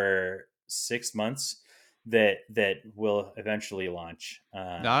for 6 months. That will eventually launch.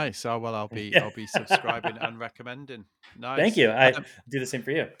 Nice. Oh well, I'll Yeah. be subscribing and recommending. Thank Nice. you. I do the same for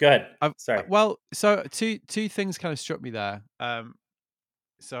you. Go ahead. Sorry. Well, so two things kind of struck me there.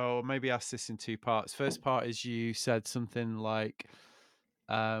 So I'll maybe ask this in two parts. First part is you said something like,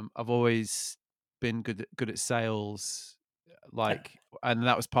 "I've always been good at sales," like, and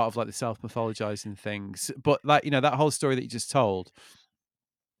that was part of like the self mythologizing things. But like that whole story that you just told,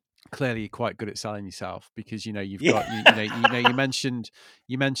 clearly you're quite good at selling yourself because you've Yeah. got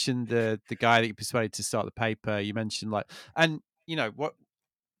you mentioned the guy that you persuaded to start the paper. You mentioned like, and what,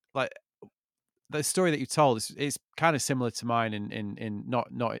 like, the story that you told is kind of similar to mine in not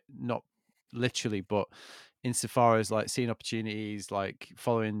literally, but insofar as like seeing opportunities, like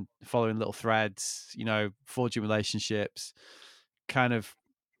following little threads, forging relationships, kind of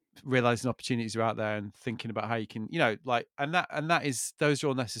realizing opportunities are out there and thinking about how you can, like, and that is, those are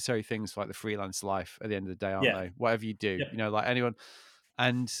all necessary things for like the freelance life at the end of the day, aren't Yeah. they? Whatever you do, Yep. like anyone.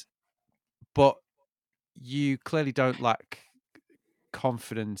 And but you clearly don't lack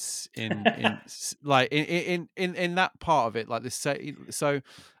confidence like in that part of it, like this. So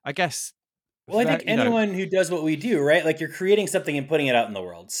I guess Well, I think anyone who does what we do, right? Like you're creating something and putting it out in the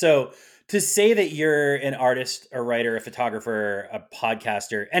world. So to say that you're an artist, a writer, a photographer, a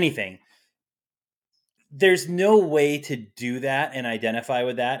podcaster, anything, there's no way to do that and identify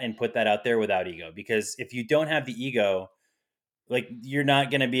with that and put that out there without ego. Because if you don't have the ego, like you're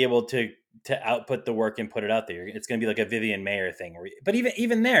not going to be able to output the work and put it out there. It's going to be like a Vivian Mayer thing. But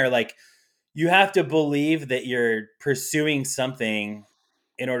even there, like you have to believe that you're pursuing something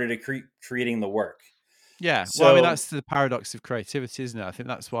in order to creating the work. Yeah, well, I mean, So that's the paradox of creativity, isn't it? I think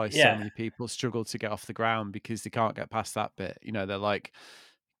that's why so yeah, many people struggle to get off the ground because they can't get past that bit. They're like,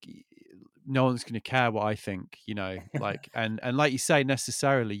 no one's going to care what I think, like, and like you say,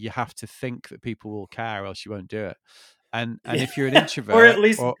 necessarily you have to think that people will care, else you won't do it. And yeah. if you're an Or at introvert,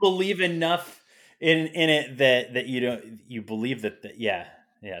 least or believe enough in it that you believe that yeah.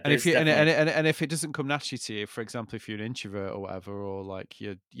 and if There's you definitely and if it doesn't come naturally to you, for example, if you're an introvert or whatever, or like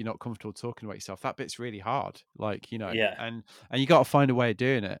you're not comfortable talking about yourself, that bit's really hard. Like, yeah. and you got to find a way of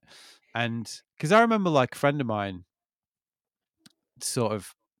doing it. And because I remember like a friend of mine sort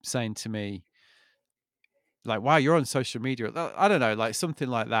of saying to me, like, wow, you're on social media. I don't know, like something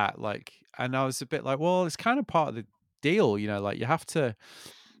like that. Like, and I was a bit like, well, it's kind of part of the deal, like you have to,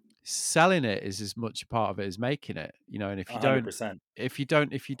 selling it is as much a part of it as making it, and if you don't, 100%. if you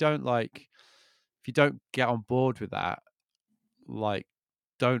don't get on board with that, like,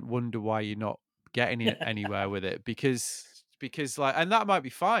 don't wonder why you're not getting anywhere with it, because like, and that might be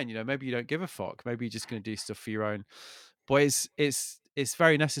fine, maybe you don't give a fuck, maybe you're just going to do stuff for your own, but it's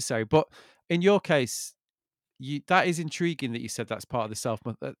very necessary. But in your case, that is intriguing that you said that's part of the self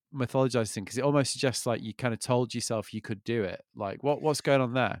mythologizing thing, because it almost suggests like you kind of told yourself you could do it. Like, what's going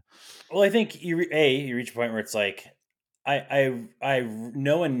on there? Well, I think you reach a point where it's like I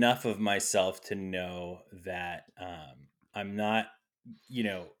know enough of myself to know that I'm not you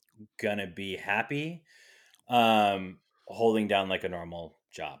know gonna be happy holding down like a normal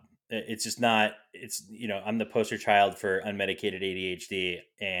job. It's just not. It's I'm the poster child for unmedicated ADHD,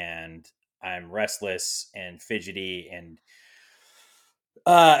 and I'm restless and fidgety and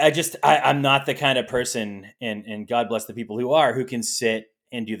I'm not the kind of person, and God bless the people who are, who can sit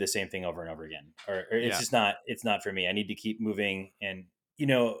and do the same thing over and over again. Or it's Yeah. just not. It's not for me. I need to keep moving, and you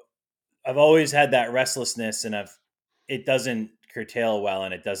know, I've always had that restlessness, and it doesn't curtail well,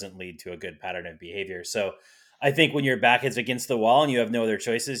 and it doesn't lead to a good pattern of behavior. So, I think when your back is against the wall and you have no other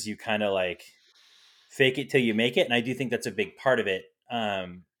choices, you kind of like fake it till you make it, and I do think that's a big part of it.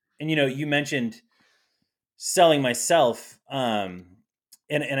 And you mentioned selling myself, and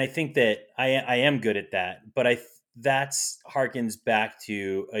I think that I am good at that, but that's harkens back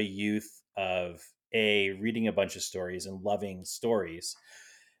to a youth of reading a bunch of stories and loving stories,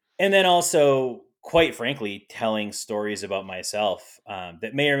 and then also, quite frankly, telling stories about myself,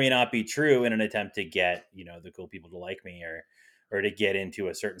 that may or may not be true, in an attempt to get the cool people to like me, or to get into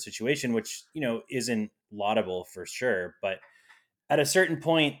a certain situation, which isn't laudable for sure, but at a certain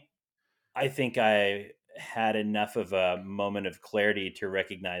point, I think I had enough of a moment of clarity to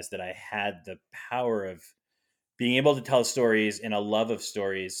recognize that I had the power of being able to tell stories and a love of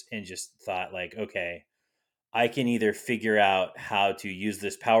stories, and just thought like, okay, I can either figure out how to use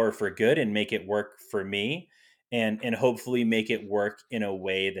this power for good and make it work for me, and hopefully make it work in a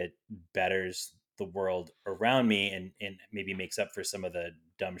way that betters the world around me, and maybe makes up for some of the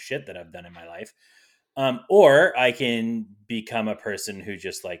dumb shit that I've done in my life. Or I can become a person who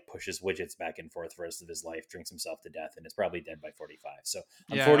just like pushes widgets back and forth for the rest of his life, drinks himself to death, and is probably dead by 45. So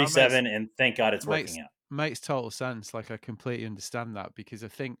I'm Yeah, that 47, and thank God it's makes working out. makes total sense. Like I completely understand that, because I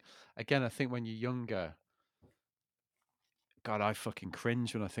think when you're younger, God, I fucking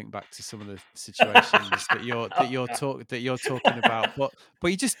cringe when I think back to some of the situations that you're talking about. But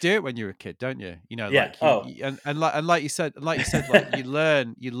you just do it when you're a kid, don't you? You know, Yeah. like Oh, and like you said, like you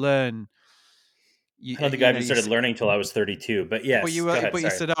learn, I don't think I you know even started learning till I was 32. But yes, go ahead. but you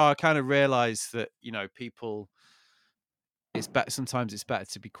Sorry. said, oh, I kind of realized that people, it's better sometimes, it's better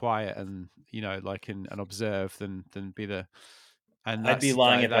to be quiet and like and observe than be the, and I'd be that's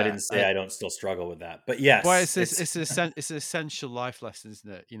lying like if I that. didn't say I don't still struggle with that. But Well, yes, it's it's an essential life lesson,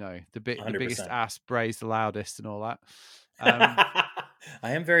 isn't it? The biggest 100%. ass brays the loudest and all that.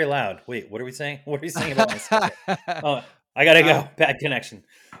 I am very loud. Wait, what are we saying? What are you saying about myself here? Oh, I gotta um, go. Bad connection.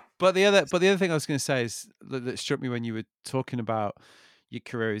 but the other thing I was going to say is that struck me when you were talking about your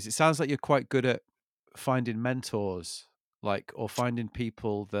career is, it sounds like you're quite good at finding mentors, like, or finding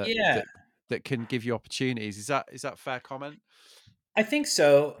people Yeah, that can give you opportunities. Is that fair comment? I think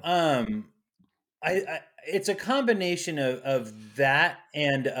so. It's a combination of that,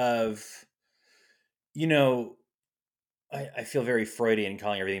 and of you know I feel very Freudian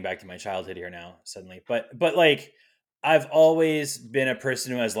calling everything back to my childhood here now suddenly, but like, I've always been a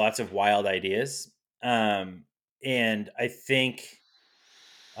person who has lots of wild ideas, um, and I think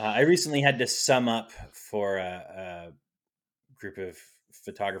I recently had to sum up for a group of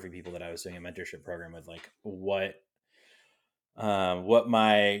photography people that I was doing a mentorship program with, like what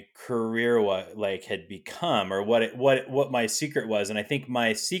my career had become, or what my secret was. And I think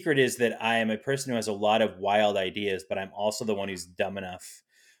my secret is that I am a person who has a lot of wild ideas, but I'm also the one who's dumb enough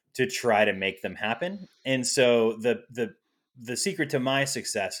to try to make them happen. And so the secret to my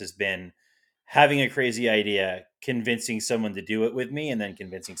success has been having a crazy idea, convincing someone to do it with me, and then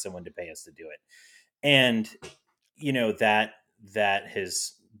convincing someone to pay us to do it. And that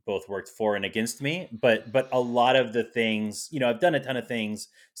has both worked for and against me, but a lot of the things, I've done a ton of things,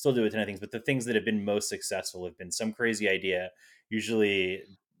 still do a ton of things, but the things that have been most successful have been some crazy idea, usually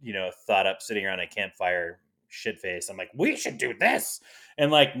thought up sitting around a campfire, shit face, I'm like, we should do this,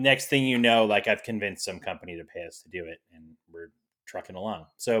 and like, next thing you know, like, I've convinced some company to pay us to do it, and we're trucking along.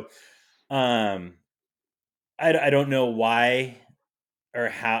 So um I don't know why or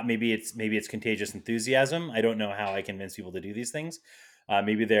how. Maybe it's contagious enthusiasm. I don't know how I convince people to do these things.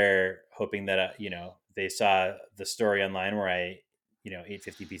 Maybe they're hoping that they saw the story online where I ate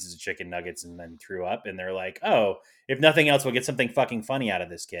 50 pieces of chicken nuggets and then threw up, and they're like, oh, if nothing else, we'll get something fucking funny out of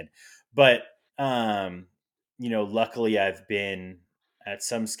this kid. But luckily, I've been at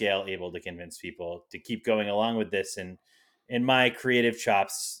some scale able to convince people to keep going along with this. And in my creative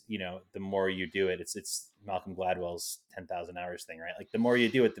chops, the more you do it, it's Malcolm Gladwell's 10,000 hours thing, right? Like, the more you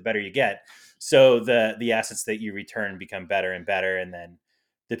do it, the better you get. So the assets that you return become better and better, and then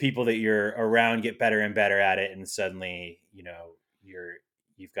the people that you're around get better and better at it, and suddenly,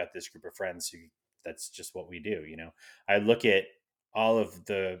 you've got this group of friends who, that's just what we do. I look at all of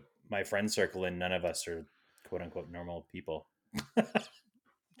my friend circle, and none of us are quote unquote normal people.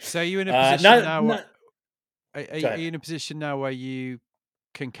 So are you in a position now? Not. Are Go you ahead. in a position now where you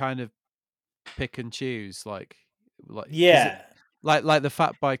can kind of pick and choose, like because Yeah. like the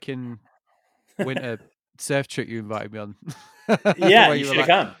fat bike in winter surf trip you invited me on. Yeah, Where you you were should have like,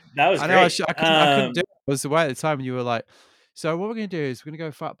 come. That was I know great. I couldn't do it. I was away at the time, and you were like, "So what we're going to do is we're going to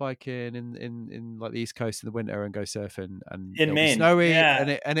go fat biking in like the East Coast in the winter and go surfing, and In it'll be Maine. snowy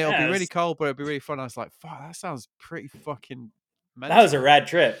Yeah. and it'll be Yeah, really cold, but it'll be really fun." I was like, "Fuck, that sounds pretty fucking that was a mental." rad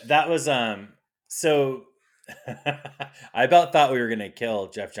trip. That was so I about thought we were gonna kill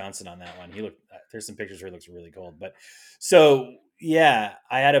Jeff Johnson on that one. He looked there's some pictures where he looks really cold. But so yeah,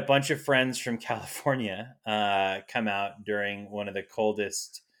 I had a bunch of friends from California come out during one of the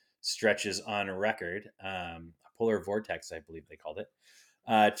coldest stretches on record, a polar vortex, I believe they called it,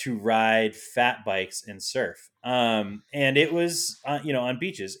 to ride fat bikes and surf. And it was on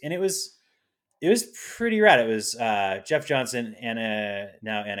beaches, and it was pretty rad. It was Jeff Johnson, Anna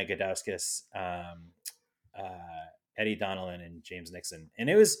Gadauskas, uh, Eddie Donnellan, and James Nixon, and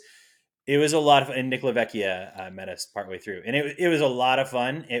it was a lot of fun. And Nick Lavecchia met us partway through, and it was a lot of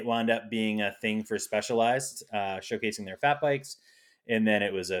fun. It wound up being a thing for Specialized, showcasing their fat bikes, and then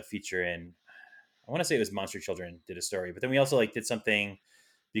it was a feature in. I want to say it was Monster Children did a story, but then we also did something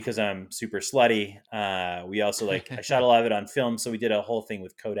because I'm super slutty. We also I shot a lot of it on film, so we did a whole thing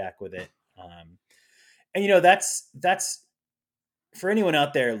with Kodak with it. And that's for anyone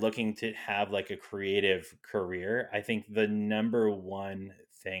out there looking to have a creative career. I think the number one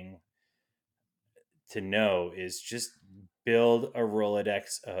thing to know is just build a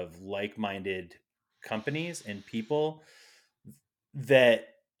Rolodex of like-minded companies and people that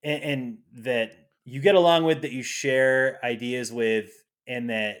and that you get along with, that you share ideas with, and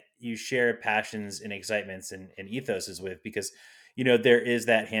that you share passions and excitements and ethoses with, because there is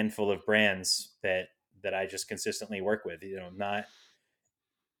that handful of brands that I just consistently work with. I'm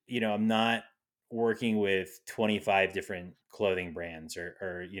not working with 25 different clothing brands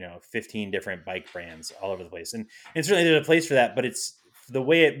or 15 different bike brands all over the place. And certainly there's a place for that, but it's the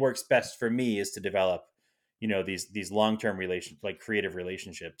way it works best for me is to develop, these long-term relations, like creative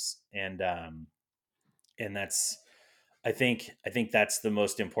relationships. And that's, I think that's the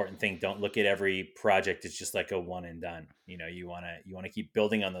most important thing. Don't look at every project as just like a one and done. You want to keep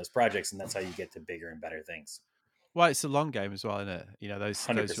building on those projects, and that's how you get to bigger and better things. Well, it's a long game as well, isn't it?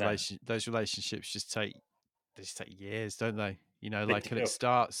 Hundred percent. Those relationships just take years, don't they? They And do. it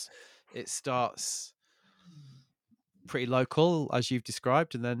starts pretty local, as you've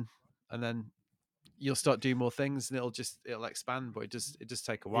described, and then you'll start doing more things, and it'll expand, but it does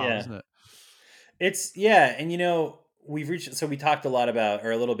take a while, Yeah. doesn't it? It's yeah, and we've reached. So we talked a lot about,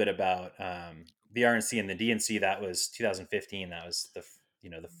 or a little bit about, the RNC and the DNC. That was 2015. That was the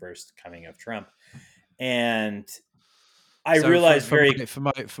first coming of Trump, and I So realized very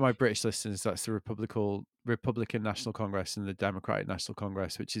for my British listeners, that's the Republican National Congress and the Democratic National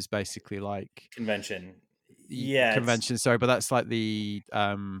Congress, which is basically like convention. the Yeah, it's convention. Sorry, but that's like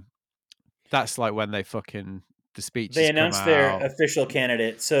when the they speeches come announced their out. official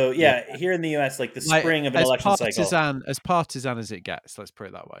candidate. So Yeah, yeah, here in the U.S., like the like spring of an election cycle. as partisan as it gets. Let's put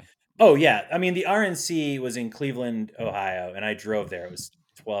it that way. Oh yeah, I mean the RNC was in Cleveland, Ohio, and I drove there. It was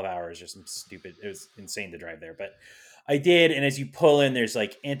 12 hours or some stupid. It was insane to drive there, but I did. And as you pull in, there's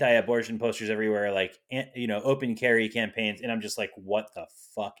anti-abortion posters everywhere, open carry campaigns, and I'm just like, what the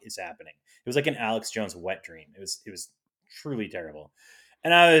fuck is happening? It was like an Alex Jones wet dream. It was truly terrible,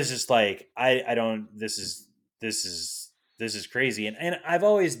 and I was just like, I don't. This is crazy, and I've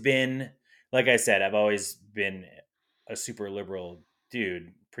always been, like I said, I've always been a super liberal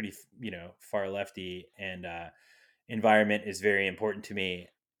dude, pretty far lefty, and environment is very important to me.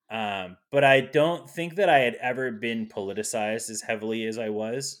 But I don't think that I had ever been politicized as heavily as I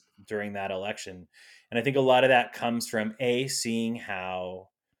was during that election, and I think a lot of that comes from seeing how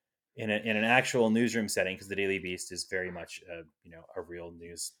in an actual newsroom setting, because the Daily Beast is very much a real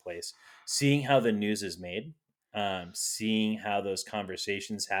news place, seeing how the news is made, seeing how those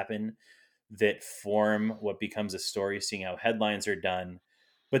conversations happen that form what becomes a story, seeing how headlines are done,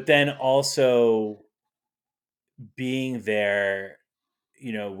 but then also being there,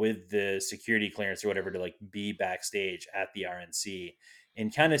 with the security clearance or whatever, to be backstage at the RNC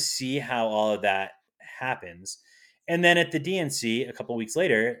and kind of see how all of that happens. And then at the DNC a couple weeks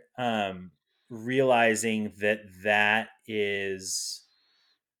later, realizing that is,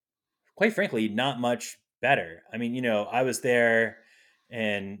 quite frankly, not much better. I mean, I was there,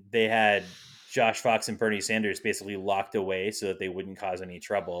 and they had Josh Fox and Bernie Sanders basically locked away so that they wouldn't cause any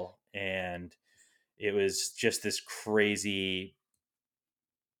trouble. And it was just this crazy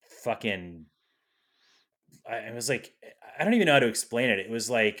fucking. I was like, I don't even know how to explain it. It was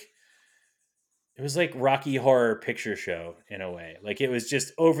like Rocky Horror Picture Show in a way. Like, it was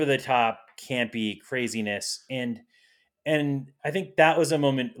just over the top, campy craziness, and and I think that was a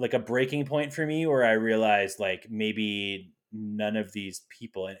moment, like a breaking point for me, where I realized like maybe none of these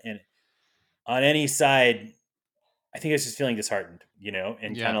people, and on any side, I think I was just feeling disheartened, and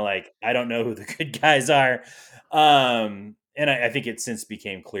kind Yeah. of like I don't know who the good guys are. And I think it since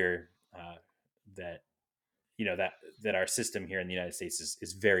became clear that that our system here in the United States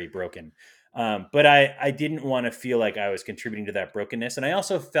is very broken. But I didn't want to feel like I was contributing to that brokenness, and I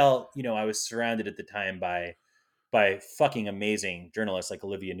also felt I was surrounded at the time by fucking amazing journalists like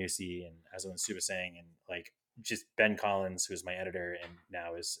Olivia Nuzzi and Aslan Subasang and like just Ben Collins, who's my editor and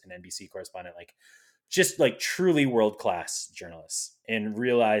now is an NBC correspondent, like just like truly world class journalists, and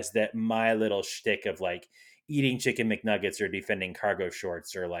realized that my little shtick of like eating chicken McNuggets or defending cargo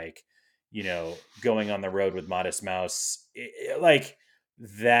shorts or like, going on the road with Modest Mouse, like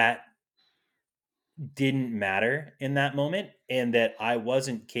that didn't matter in that moment, and that I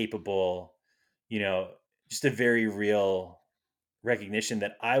wasn't capable, you know, just a very real recognition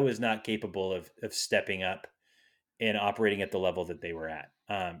that I was not capable of stepping up and operating at the level that they were at.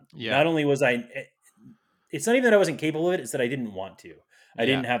 Yeah. Not only was I, it's not even that I wasn't capable of it; it's that I didn't want to. I Yeah.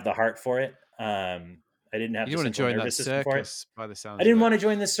 didn't have the heart for it. I didn't have You the don't want to central join that nervous system for it. circus by the I sounds of didn't it. want to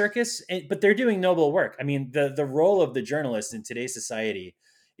join this circus, but they're doing noble work. I mean, the role of the journalist in today's society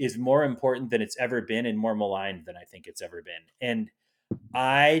is more important than it's ever been and more maligned than I think it's ever been. And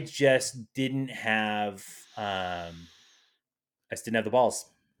I just didn't have I just didn't have the balls,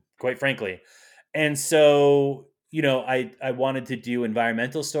 quite frankly. And so, I wanted to do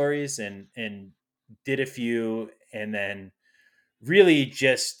environmental stories and did a few, and then really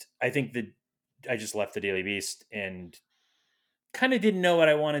just I think that I just left the Daily Beast and kind of didn't know what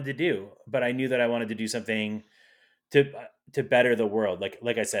I wanted to do, but I knew that I wanted to do something to better the world.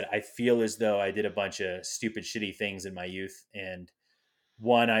 Like I said, I feel as though I did a bunch of stupid, shitty things in my youth, and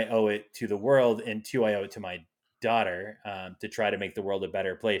one, I owe it to the world, and two, I owe it to my daughter, to try to make the world a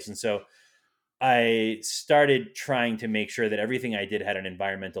better place. And so I started trying to make sure that everything I did had an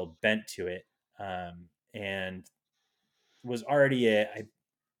environmental bent to it, and was already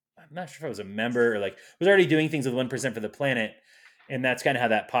I'm not sure if I was a member or like was already doing things with 1% for the planet. And that's kind of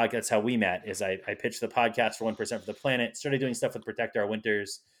how that's how we met. Is I pitched the podcast for 1% for the planet, started doing stuff with Protect Our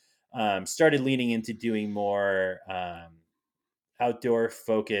Winters, started leaning into doing more outdoor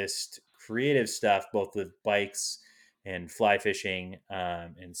focused creative stuff, both with bikes and fly fishing,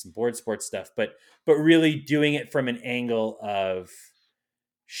 and some board sports stuff, but really doing it from an angle of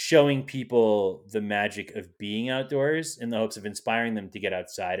showing people the magic of being outdoors in the hopes of inspiring them to get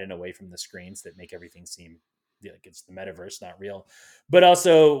outside and away from the screens that make everything seem like it's the metaverse, not real, but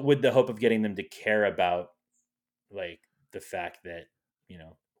also with the hope of getting them to care about like the fact that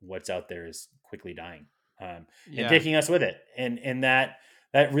what's out there is quickly dying, and Yeah. taking us with it, and that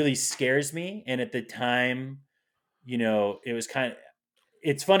really scares me. And at the time, it was kind of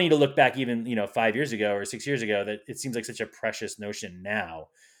it's funny to look back even 5 years ago or 6 years ago, that it seems like such a precious notion now,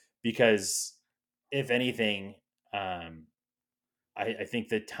 because if anything, I think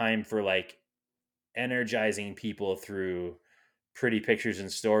the time for like energizing people through pretty pictures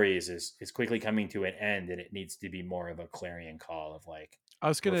and stories is quickly coming to an end, and it needs to be more of a clarion call of like I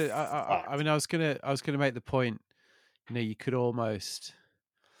was we're gonna. I fucked. mean, I was gonna make the point. You could almost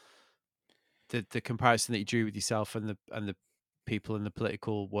the comparison that you drew with yourself and the people in the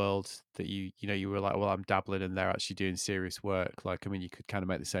political world that you were like, well, I'm dabbling, and they're actually doing serious work. Like, I mean, you could kind of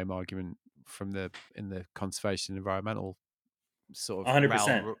make the same argument from the in the conservation environmental sort of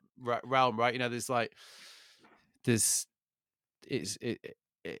 100%. realm, right? There's like there's it's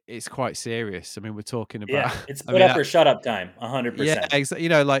it's quite serious. I mean, we're talking about. Yeah, it's I put mean, up or shut up time. yeah, 100%.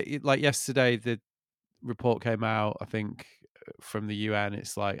 exactly. Like yesterday, the report came out, I think, from the UN.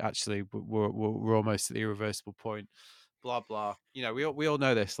 It's like actually we're almost at the irreversible point. Blah blah. We all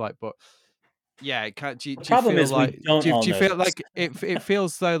know this. Like, but yeah, it can't. The Do you problem feel is we like don't all do you know feel this. like it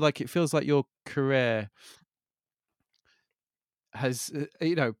feels though like it feels like your career has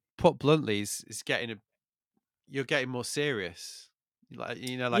put bluntly is getting you're getting more serious. Like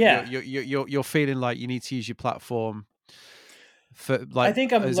Yeah, you're feeling like you need to use your platform for I like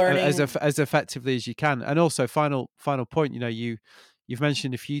think I'm learning. as effectively as you can. And also, final point, you've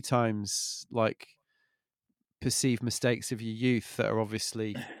mentioned a few times like perceived mistakes of your youth that are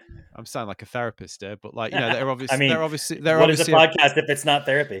obviously, I'm sounding like a therapist here, but like they're I obvious mean, they're what is a obviously podcast if it's not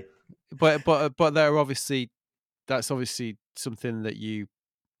therapy? but they're obviously, that's obviously something that you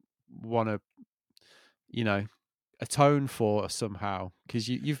want to you know atone for somehow, because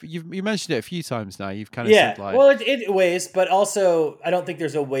you mentioned it a few times now. You've kind of said Yeah, like, well, it weighs, but also I don't think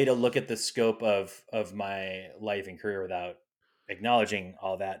there's a way to look at the scope of my life and career without acknowledging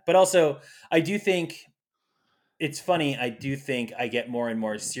all that. But also, I do think it's funny. I do think I get more and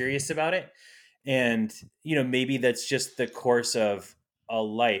more serious about it. And, maybe that's just the course of a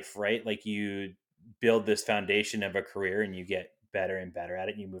life, right? Like you build this foundation of a career and you get better and better at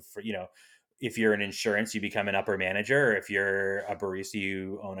it. And you move if you're in insurance, you become an upper manager, or if you're a barista,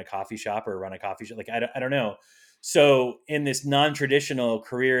 you own a coffee shop or run a coffee shop. Like, I don't know. So in this non-traditional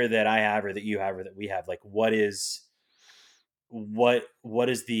career that I have, or that you have, or that we have, like, what is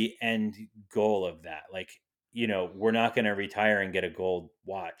the end goal of that? Like, we're not going to retire and get a gold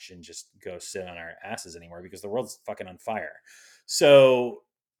watch and just go sit on our asses anymore, because the world's fucking on fire. So,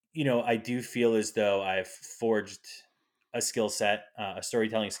 I do feel as though I've forged a skill set, a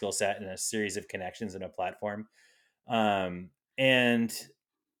storytelling skill set, and a series of connections and a platform. And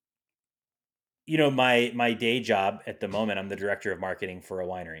my day job at the moment, I'm the director of marketing for a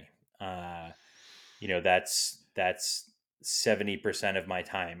winery. That's 70% of my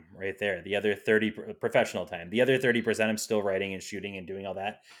time right there. The other 30 professional time. The other 30%, I'm still writing and shooting and doing all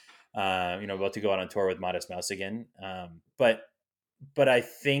that. About to go out on tour with Modest Mouse again. But I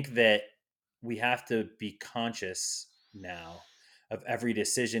think that we have to be conscious now of every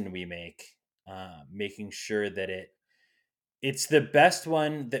decision we make, making sure that it's the best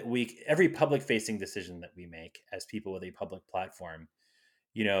one that every public facing decision that we make as people with a public platform,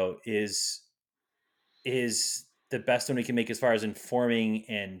 is the best one we can make, as far as informing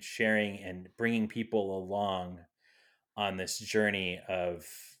and sharing and bringing people along on this journey of,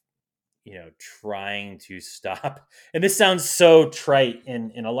 trying to stop. And this sounds so trite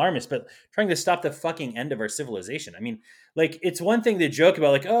and alarmist, but trying to stop the fucking end of our civilization. I mean, like, it's one thing to joke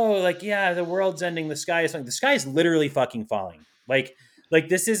about, like, oh, like, yeah, the world's ending, the sky is falling. The sky is literally fucking falling. Like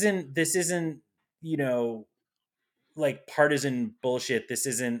this isn't, you know, like, partisan bullshit. This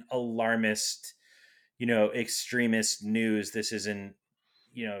isn't alarmist, extremist news. This isn't,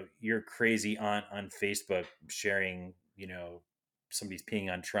 your crazy aunt on Facebook sharing, somebody's peeing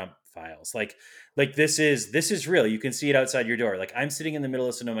on Trump files. Like this is real. You can see it outside your door. Like, I'm sitting in the middle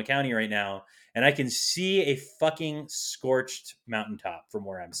of Sonoma County right now, and I can see a fucking scorched mountaintop from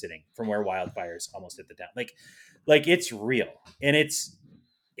where I'm sitting, from where wildfires almost hit the town. Like it's real. And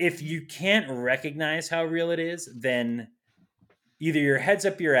if you can't recognize how real it is, then either your head's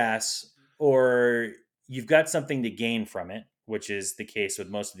up your ass, or you've got something to gain from it, which is the case with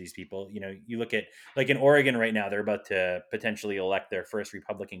most of these people. You look at, like, in Oregon right now, they're about to potentially elect their first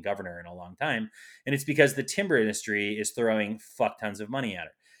Republican governor in a long time. And it's because the timber industry is throwing fuck tons of money at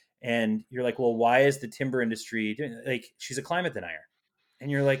her. And you're like, well, why is the timber industry doing, like, she's a climate denier.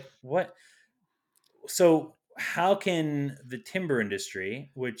 And you're like, what? So how can the timber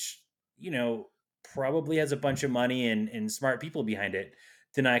industry, which, probably has a bunch of money and smart people behind it,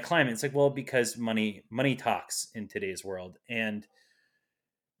 deny climate? It's like, well, because money talks in today's world. And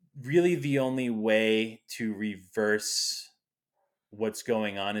really the only way to reverse what's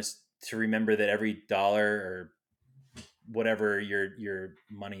going on is to remember that every dollar, or whatever your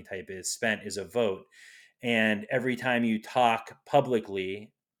money type is, spent is a vote. And every time you talk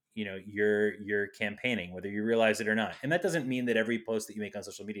publicly, you're campaigning, whether you realize it or not. And that doesn't mean that every post that you make on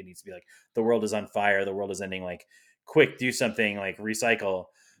social media needs to be like, the world is on fire, the world is ending, like, quick, do something, like, recycle.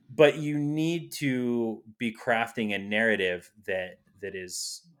 But you need to be crafting a narrative that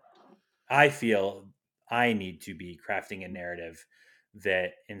is, I feel, I need to be crafting a narrative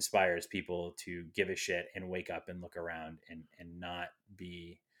that inspires people to give a shit and wake up and look around, and not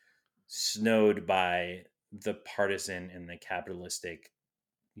be snowed by the partisan and the capitalistic,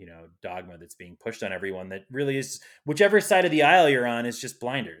 dogma that's being pushed on everyone. That really is, whichever side of the aisle you're on, is just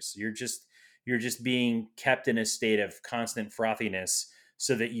blinders. You're just being kept in a state of constant frothiness,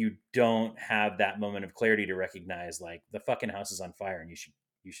 so that you don't have that moment of clarity to recognize, like, the fucking house is on fire, and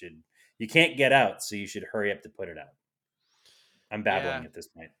you can't get out, so you should hurry up to put it out. I'm Yeah. babbling at this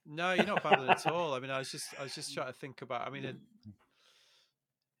point. No, you're not babbling at all. I mean, I was just trying to think about. I mean,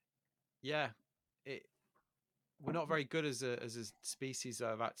 yeah, it, we're not very good as a species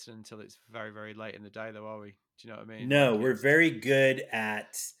of acting until it's very, very late in the day, though, are we? Do you know what I mean? No, Like, it's we're very good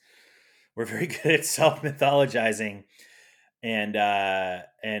at self mythologizing,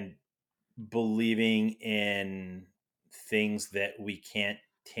 and believing in things that we can't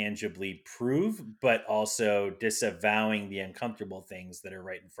tangibly prove, but also disavowing the uncomfortable things that are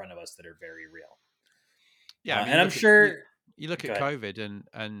right in front of us, that are very real. yeah. I mean, And I'm sure. you look at Go ahead. COVID,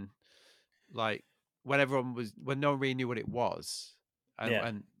 and like, when no one really knew what it was, Yeah.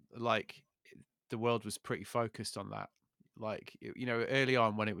 and like, the world was pretty focused on that. Like, early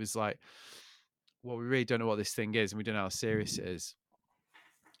on, when it was like, well, we really don't know what this thing is, and we don't know how serious it is.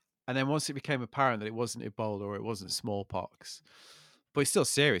 And then once it became apparent that it wasn't Ebola or it wasn't smallpox, but it's still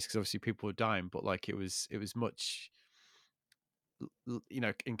serious because obviously people were dying, but like it was much,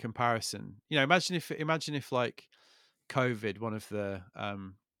 in comparison. Imagine if like COVID, one of the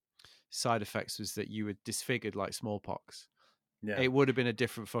side effects was that you were disfigured like smallpox. Yeah. It would have been a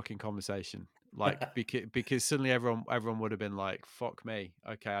different fucking conversation. Like because suddenly everyone would have been like, "Fuck me,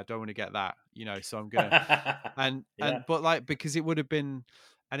 okay, I don't want to get that," So I'm gonna Yeah. but like because it would have been,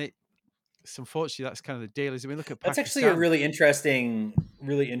 and it's unfortunately that's kind of the deal. Is I mean, look at That's actually a Pakistan.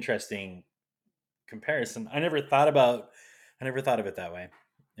 really interesting comparison. I never thought of it that way.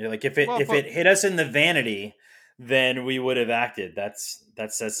 Like Well, if but it hit us in the vanity, then we would have acted. That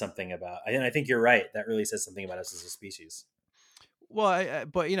says something about. And I think you're right. That really says something about us as a species. Well,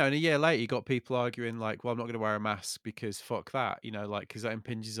 but in a year later, you got people arguing like, "Well, I'm not going to wear a mask because fuck that," like because that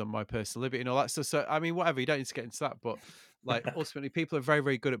impinges on my personal liberty and all that stuff. So, I mean, whatever. You don't need to get into that, but like ultimately, people are very,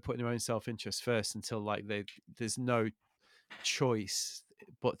 very good at putting their own self interest first until like there's no choice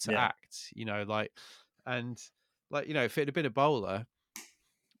but to Yeah. act. And like if it had been Ebola,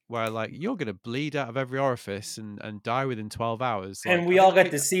 where like you're going to bleed out of every orifice and die within 12 hours, And like we I all think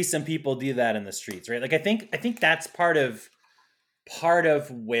got to see some people do that in the streets, right? Like I think that's part of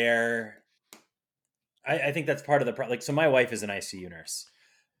where I think that's part of the like. So my wife is an ICU nurse.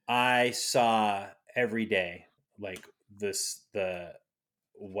 I saw every day like the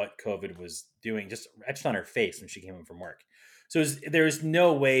what COVID was doing just etched on her face when she came home from work. So there was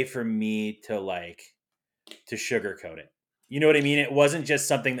no way for me to to sugarcoat it. You know what I mean? It wasn't just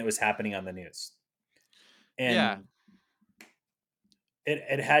something that was happening on the news, yeah. and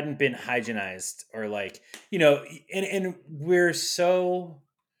it hadn't been hygienized or and we're so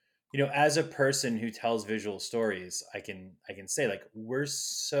as a person who tells visual stories, I can say like we're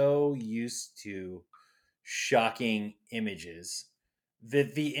so used to shocking images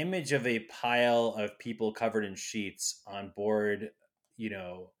that the image of a pile of people covered in sheets on board, you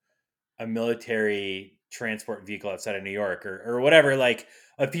know, a military transport vehicle outside of New York or whatever, like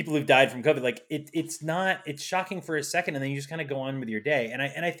of people who've died from COVID, like it's not, it's shocking for a second and then you just kind of go on with your day. And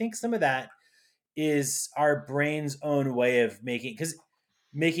I think some of that is our brain's own way of making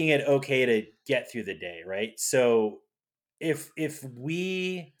it okay to get through the day, right? So if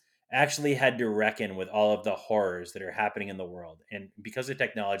we actually had to reckon with all of the horrors that are happening in the world, and because of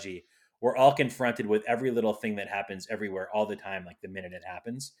technology we're all confronted with every little thing that happens everywhere all the time, like the minute it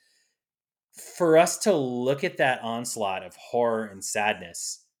happens, for us to look at that onslaught of horror and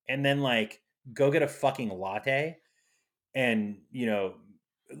sadness and then like go get a fucking latte and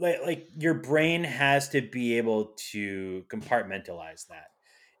like your brain has to be able to compartmentalize that.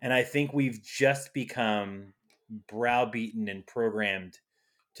 And I think we've just become browbeaten and programmed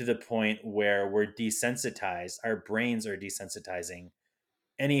to the point where we're desensitized, our brains are desensitizing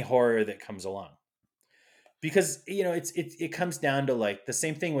any horror that comes along, because it comes down to like the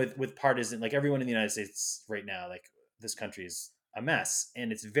same thing with partisan, like everyone in the United States right now, like this country is a mess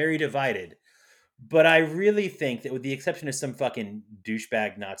and it's very divided. But I really think that with the exception of some fucking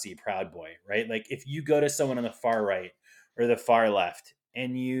douchebag Nazi Proud Boy, right? Like if you go to someone on the far right or the far left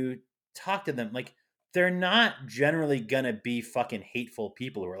and you talk to them, like they're not generally gonna be fucking hateful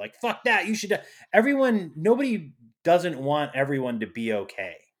people who are like, fuck that, you should. Everyone, nobody doesn't want everyone to be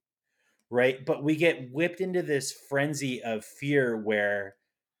okay, right? But we get whipped into this frenzy of fear where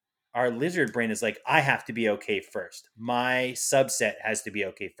our lizard brain is like, I have to be okay first. My subset has to be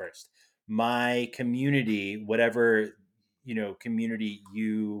okay first. My community, whatever, community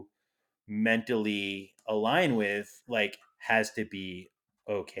you mentally align with, like, has to be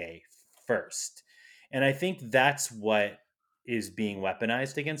okay first. And I think that's what is being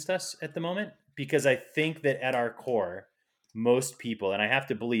weaponized against us at the moment, because I think that at our core, most people, and I have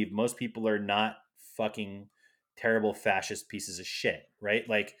to believe most people are not fucking terrible fascist pieces of shit, right?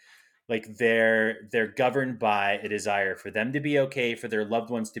 Like they're governed by a desire for them to be okay, for their loved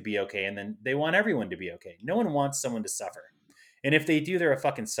ones to be okay, and then they want everyone to be okay. No one wants someone to suffer. And if they do, they're a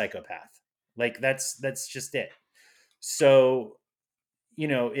fucking psychopath. Like that's just it. So,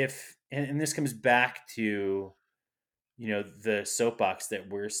 if and this comes back to, the soapbox that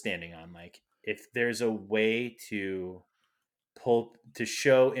we're standing on, like if there's a way to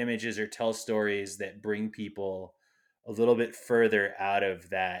show images or tell stories that bring people a little bit further out of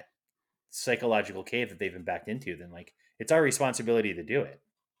that psychological cave that they've been backed into, then like it's our responsibility to do it,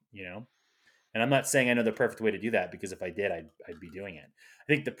 you know? And I'm not saying I know the perfect way to do that, because if I did, I'd be doing it. I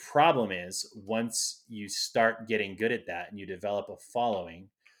think the problem is once you start getting good at that and you develop a following,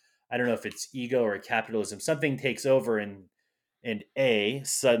 I don't know if it's ego or capitalism, something takes over and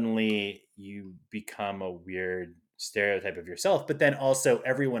suddenly you become a weird stereotype of yourself, but then also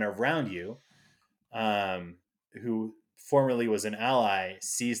everyone around you who formerly was an ally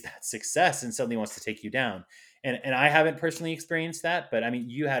sees that success and suddenly wants to take you down. And I haven't personally experienced that, but I mean,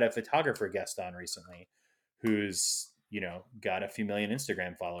 you had a photographer guest on recently who's, got a few million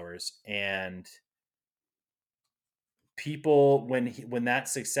Instagram followers, and people, when that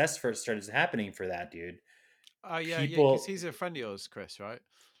success first started happening for that dude, Oh yeah, because people, he's a friend of yours, Chris, right?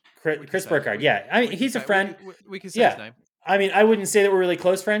 We can Chris say Burkhardt, yeah, I mean, we can he's a say we friend. can, we can say his Yeah. name. I mean, I wouldn't say that we're really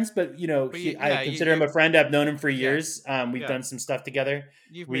close friends, but But I consider him a friend. I've known him for yeah, years. We've yeah. done some stuff together.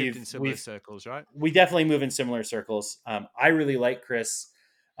 You've moved We've in similar we've circles, right? we definitely move in similar circles. I really like Chris.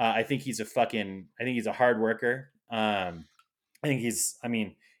 I think he's a hard worker. I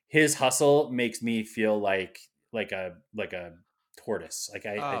mean, his hustle makes me feel like a tortoise.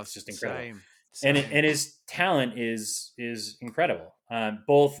 Oh, it's just incredible. same, And same. and his talent is incredible,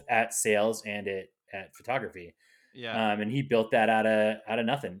 both at sales and at photography. Yeah, And he built that out of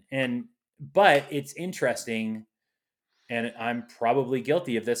nothing. But it's interesting, and I'm probably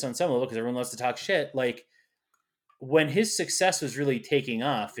guilty of this on some level because everyone loves to talk shit. Like, when his success was really taking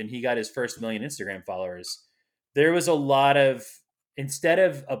off and he got his first million Instagram followers, there was a lot of, instead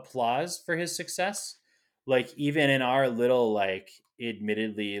of applause for his success, like even in our little, like,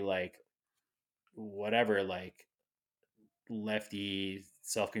 admittedly, like, whatever, like, lefty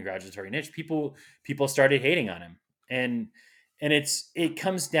self-congratulatory niche, people started hating on him. And it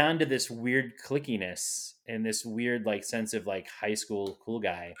comes down to this weird clickiness and this weird, like, sense of, like, high school cool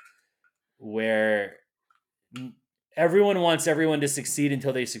guy, where everyone wants everyone to succeed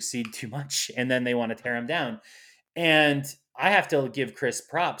until they succeed too much, and then they want to tear them down. And I have to give Chris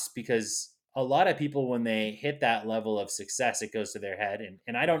props, because a lot of people, when they hit that level of success, it goes to their head.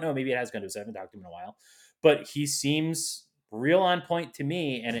 And I don't know, maybe it has gone to his head. I haven't talked to him in a while, but he seems real on point to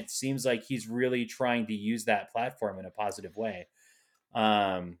me. And it seems like he's really trying to use that platform in a positive way.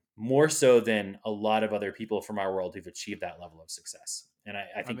 More so than a lot of other people from our world who've achieved that level of success. And I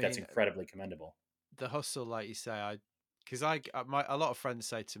I think that's mean, incredibly commendable. the hustle, like you say, because a lot of friends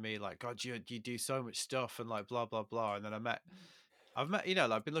say to me like, God, you do so much stuff and like blah blah blah, and then I've met,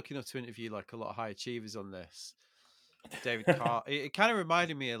 like, I've been looking up to interview like a lot of high achievers on this. David Carr, it kind of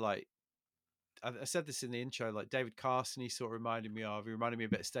reminded me of, like, I said this in the intro, like David Carson. He sort of reminded me of. He reminded me a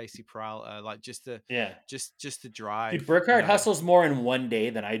bit of Stacey Peralta, like just the, Yeah. just the drive, Dude, Burkhardt hustles more in one day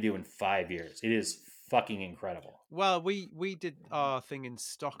than I do in 5 years. It is fucking incredible. Well, we did our thing in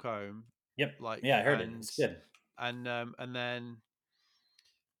Stockholm, Yep. like, Yeah, I heard it. It's good. and then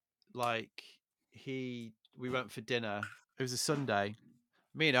like we went for dinner. It was a Sunday.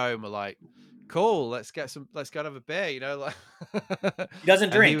 Me and Owen were like, cool, let's go and have a beer, like. He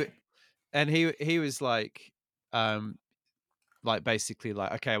doesn't and he drink. and he was um like basically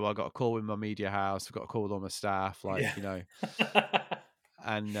like, okay, well, I got a call with my media house, I've got a call with all my staff, like, Yeah.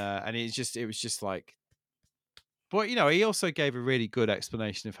 and it was just like, but he also gave a really good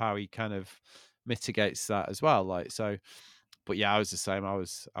explanation of how he kind of mitigates that as well, like, so. But yeah, I was the same.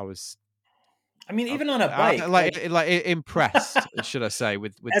 I mean, even on a bike, like impressed, should I say,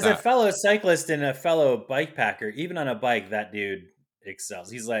 with as a that. fellow cyclist and a fellow bike packer, even on a bike, that dude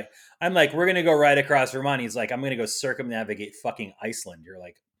excels. He's like, I'm like, we're gonna go right across Vermont. He's like, I'm gonna go circumnavigate fucking Iceland. You're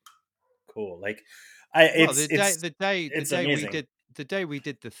like, cool. Like, Well, it's amazing. the day we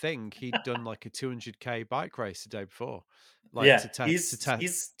did the thing, he'd done like a 200K bike race the day before, like Yeah, to test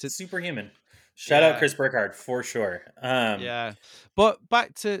he's to superhuman. Shout out yeah, Chris Burkhardt for sure. yeah. But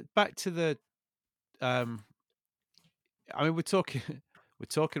back to the um I mean, we're talking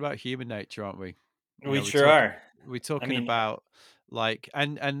about human nature, aren't we? We We're sure talking are. we're I talking mean, about, like,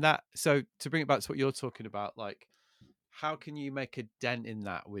 and that, so to bring it back to what you're talking about, like, how can you make a dent in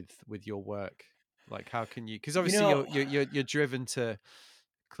that with your work? Like, how can you, because you obviously know, you're driven to,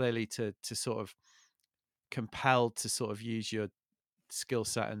 clearly, to sort of compelled to sort of use your skill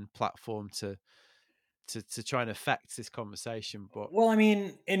set and platform to try and affect this conversation. But well, I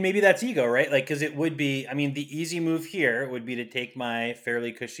mean, and maybe that's ego, right? Like, because it would be, I mean, the easy move here would be to take my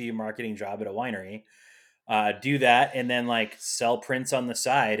fairly cushy marketing job at a winery, do that, and then like sell prints on the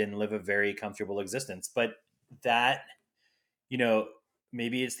side and live a very comfortable existence. But that, you know,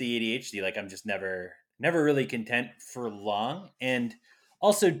 maybe it's the ADHD. Like, I'm just never really content for long, and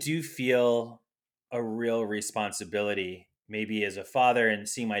also do feel a real responsibility, maybe as a father, and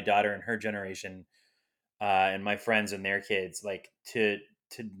seeing my daughter and her generation, and my friends and their kids, like, to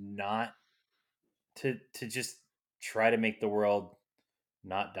not to just try to make the world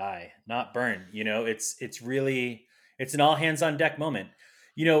not die, not burn. It's really, it's an all hands on deck moment.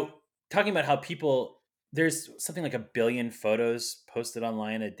 You know, talking about how people, there's something like 1 billion photos posted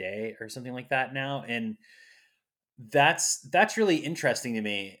online a day or something like that now, and that's really interesting to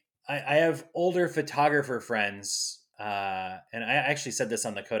me. I have older photographer friends, and I actually said this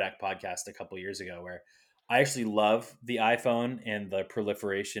on the Kodak podcast a couple years ago, where I actually love the iPhone and the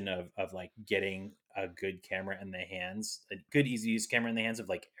proliferation of like getting a good camera in the hands, a good, easy to use camera in the hands of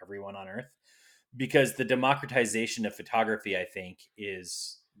like everyone on earth, because the democratization of photography, I think,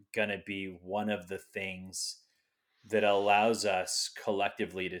 is going to be one of the things that allows us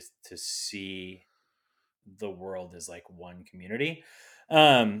collectively to see the world as like one community.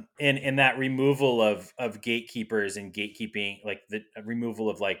 And that removal of gatekeepers and gatekeeping, like the removal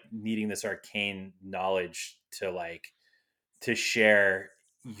of like needing this arcane knowledge to like to share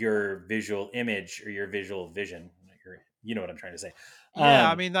your visual image or your visual vision, you know what I'm trying to say.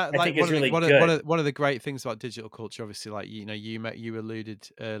 Yeah, I mean that I like think it's really good. one of the great things about digital culture, obviously, like you alluded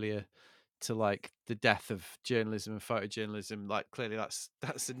earlier to like the death of journalism and photojournalism. Like clearly that's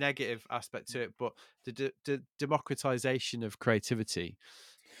a negative aspect to it, but the democratization of creativity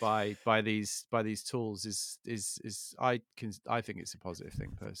by these tools is I think it's a positive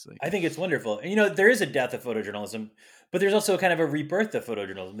thing personally. I think it's wonderful. And you know, there is a death of photojournalism, but there's also kind of a rebirth of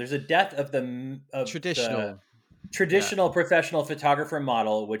photojournalism. There's a death of the Traditional, yeah, traditional professional photographer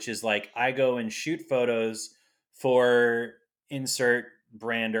model, which is like I go and shoot photos for insert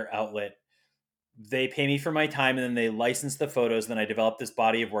brand or outlet. They pay me for my time and then they license the photos. And then I develop this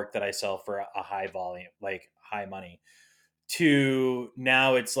body of work that I sell for a high volume, like high money. To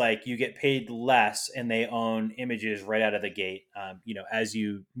now it's like you get paid less and they own images right out of the gate. You know, as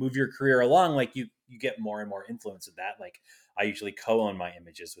you move your career along, like you get more and more influence of that. Like I usually co-own my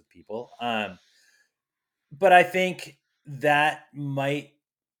images with people. But I think that might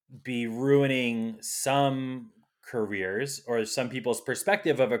be ruining some careers or some people's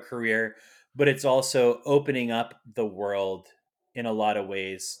perspective of a career, but it's also opening up the world in a lot of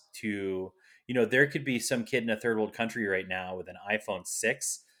ways to, you know, there could be some kid in a third world country right now with an iPhone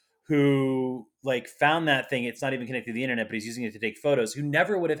 6 who like found that thing. It's not even connected to the internet, but he's using it to take photos, who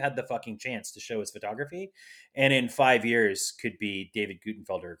never would have had the fucking chance to show his photography. And in 5 years could be David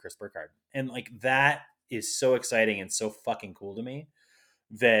Gutenfelder or Chris Burkhardt. And like that is so exciting and so fucking cool to me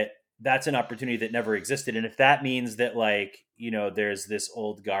that that's an opportunity that never existed. And if that means that like, you know, there's this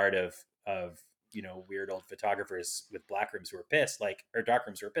old guard of, you know, weird old photographers with black rooms who are pissed, like, or dark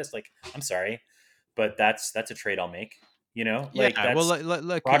rooms who are pissed, like, I'm sorry, but that's a trade I'll make, you know, like yeah. Well, that's look at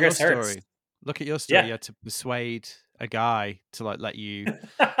your progress hurts. story. Look at your story. Yeah. You had to persuade a guy to like let you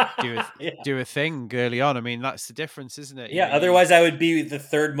Yeah. do a thing early on. I mean, that's the difference, isn't it? You Yeah. know, Otherwise I would be the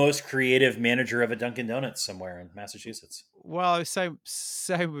third most creative manager of a Dunkin' Donuts somewhere in Massachusetts. well, same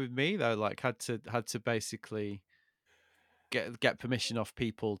with me though. Like had to basically get permission off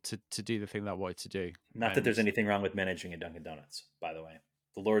people to do the thing that I wanted to do, Not that and there's anything wrong with managing a Dunkin' Donuts, by the way.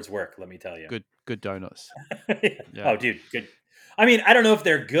 The Lord's work, let me tell you. good donuts. Yeah, Oh, dude, good. I mean, I don't know if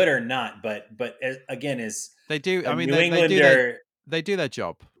they're good or not, but again, they do. a I mean, New Englander, they do their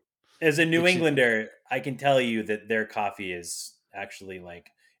job, as a New which is Englander, I can tell you that their coffee is actually like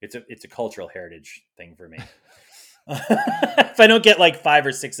it's a cultural heritage thing for me. If I don't get like 5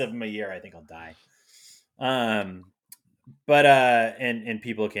 or 6 of them a year, I think I'll die. Um, but and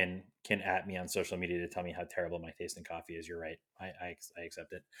people can at me on social media to tell me how terrible my taste in coffee is. You're right. I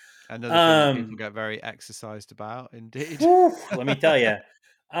accept it. another thing that people Um, get very exercised about. Indeed. Whew, let me tell you.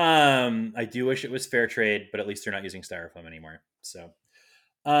 I do wish it was fair trade, but at least they're not using styrofoam anymore. So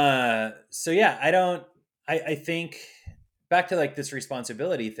yeah, I think back to like this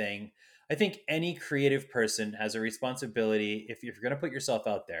responsibility thing. I think any creative person has a responsibility if you're going to put yourself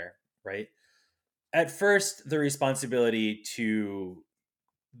out there, right? At first, the responsibility to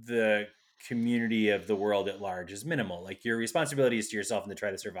the community of the world at large is minimal. Like your responsibility is to yourself and to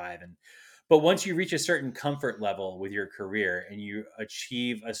try to survive. And but once you reach a certain comfort level with your career and you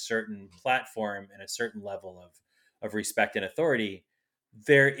achieve a certain platform and a certain level of respect and authority,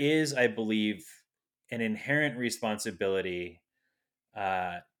 there is, I believe, an inherent responsibility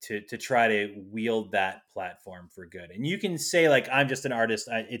to try to wield that platform for good. And you can say like, I'm just an artist.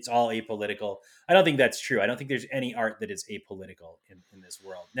 It's all apolitical. I don't think that's true. I don't think there's any art that is apolitical in this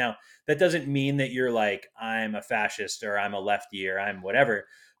world. Now, that doesn't mean that you're like, I'm a fascist or I'm a lefty or I'm whatever,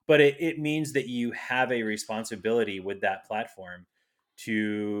 but it means that you have a responsibility with that platform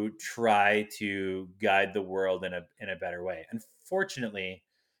to try to guide the world in a better way. Unfortunately,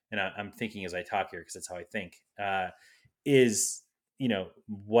 and I'm thinking as I talk here because that's how I think, is you know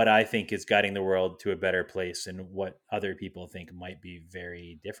what I think is guiding the world to a better place and what other people think might be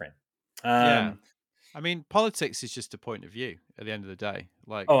very different. Yeah, um I mean, politics is just a point of view at the end of the day.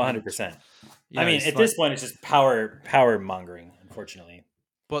 Like, oh, I mean, 100%. you I know, mean, it's at like, this point it's just power mongering, unfortunately.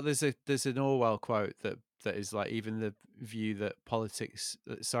 but there's an Orwell quote that that is like even the view that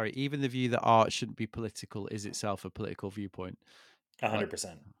even the view that art shouldn't be political is itself a political viewpoint.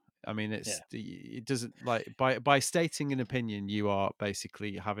 100%. I mean, it doesn't like by stating an opinion, you are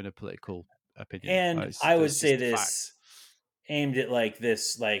basically having a political opinion. And I would that's say just a this aimed at like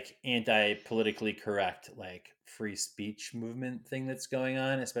this like anti-politically correct like free speech movement thing that's going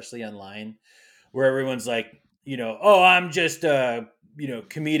on, especially online, where everyone's like, oh, I'm just a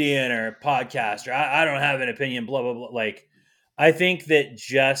comedian or a podcaster. I don't have an opinion. Blah blah blah. Like, I think that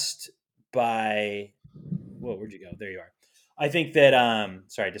just by whoa, where'd you go? There you are. I think that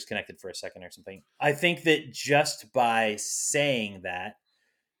sorry, I disconnected for a second or something. I think that just by saying that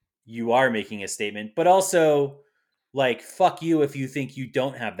you are making a statement, but also like fuck you if you think you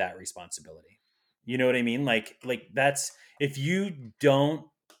don't have that responsibility. You know what I mean? Like that's if you don't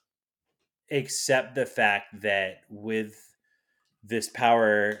accept the fact that with this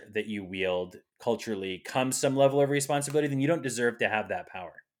power that you wield culturally comes some level of responsibility, then you don't deserve to have that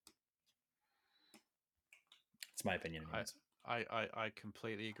power. It's my opinion. I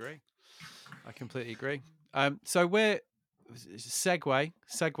completely agree. I completely agree. So we're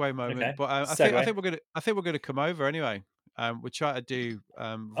segue moment, Okay. but I think we're gonna come over anyway. We'll try to do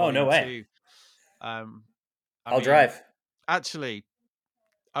Oh, no volume way. 2. I I'll mean, drive. actually,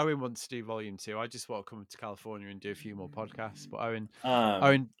 Owen wants to do volume 2. I just want to come to California and do a few more podcasts. But Owen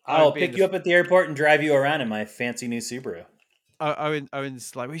I'll being pick you up at the airport and drive you around in my fancy new Subaru.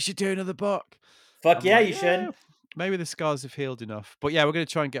 Owen's like, we should do another book. Fuck I'm yeah, like, you should. Maybe the scars have healed enough. But yeah, we're going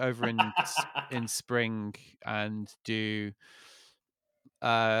to try and get over in spring and do.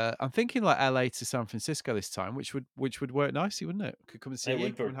 I'm thinking like LA to San Francisco this time, which would work nicely, wouldn't it? Could come and see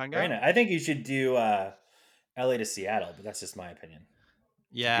you, come and hang out. Nice. I think you should do LA to Seattle, but that's just my opinion.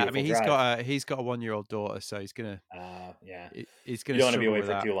 Yeah, I mean he's got a 1-year-old daughter, so he's gonna he's gonna. You don't want to be away for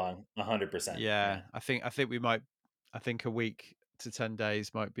that. Too long. 100%. Yeah, I think we might. I think a week to 10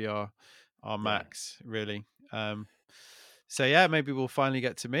 days might be our max, really. So yeah, maybe we'll finally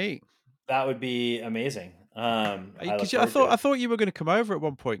get to meet. That would be amazing. I thought you were going to come over at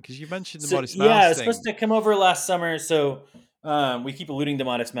one point because you mentioned the Modest Mouse. Yeah, I was supposed to come over last summer. So we keep alluding to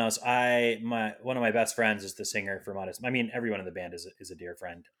Modest Mouse. One of my best friends is the singer for Modest. I mean, everyone in the band is a dear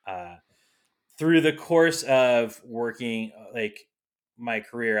friend. Through the course of working, like my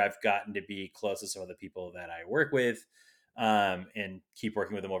career, I've gotten to be close to some of the people that I work with, and keep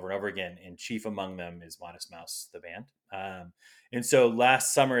working with them over and over again. And chief among them is Modest Mouse, the band. And so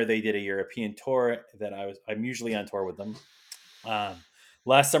last summer they did a European tour that I'm usually on tour with them.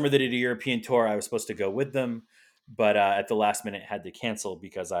 Last summer they did a European tour. I was supposed to go with them, but at the last minute had to cancel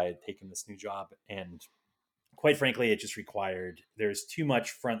because I had taken this new job. And quite frankly, it just there's too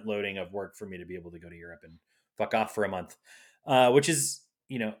much front loading of work for me to be able to go to Europe and fuck off for a month, which is,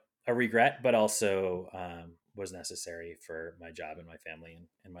 a regret, but also was necessary for my job and my family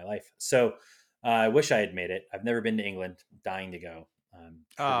and my life. So I wish I had made it. I've never been to England. Dying to go.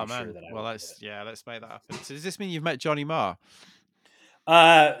 Oh man! Sure that let's make that happen. So does this mean you've met Johnny Marr?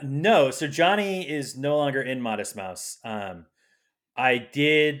 No. So Johnny is no longer in Modest Mouse.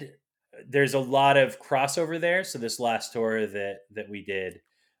 There's a lot of crossover there. So this last tour that we did,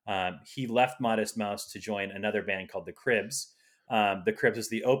 he left Modest Mouse to join another band called The Cribs. The Cribs is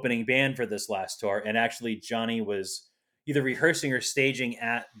the opening band for this last tour. And actually Johnny was either rehearsing or staging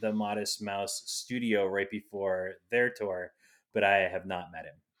at the Modest Mouse studio right before their tour, but I have not met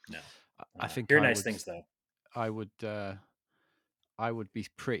him. No. I think hear nice things though. I would be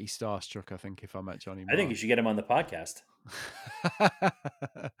pretty starstruck, I think, if I met Johnny Marr. I think you should get him on the podcast.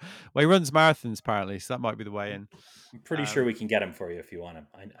 Well, he runs marathons apparently, so that might be the way in. I'm pretty sure we can get him for you if you want him.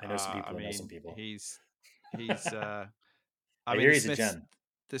 I know some people. I know some people. He's. I hear he's a gem.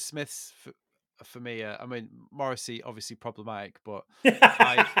 The Smiths, for me, I mean, Morrissey obviously problematic, but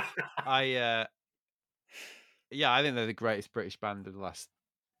I think they're the greatest British band of the last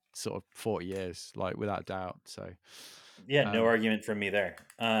sort of 40 years, like without doubt. So yeah, no argument from me there.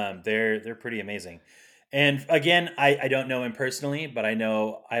 They're pretty amazing. And again, I don't know him personally, but I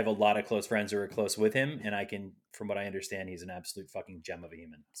know I have a lot of close friends who are close with him, and I can, from what I understand, he's an absolute fucking gem of a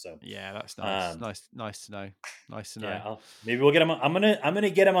human. So yeah, that's nice. Nice to know. Nice to know. Yeah, maybe we'll get him. I'm gonna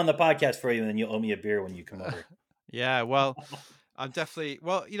get him on the podcast for you, and then you'll owe me a beer when you come over. Yeah, well, I'm definitely.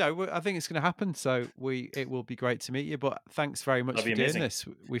 Well, I think it's going to happen. So it will be great to meet you. But thanks very much for doing this.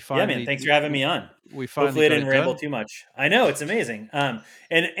 We finally. Yeah, man. Thanks for having me on. We finally. Hopefully, I didn't ramble too much. I know it's amazing.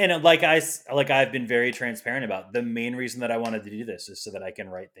 And like I've been very transparent about, the main reason that I wanted to do this is so that I can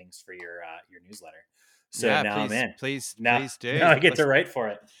write things for your newsletter. So yeah, now, please do. Now I get to write for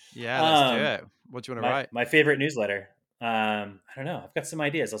it. Yeah, let's do it. What do you want to write? My favorite newsletter. I don't know. I've got some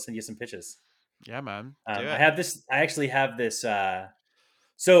ideas. I'll send you some pitches. Yeah, man. Do I it. have this. I actually have this.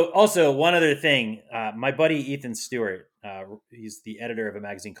 So also one other thing, my buddy Ethan Stewart, he's the editor of a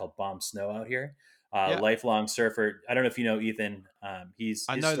magazine called Bomb Snow out here. Yeah, Lifelong surfer. I don't know if you know Ethan. I His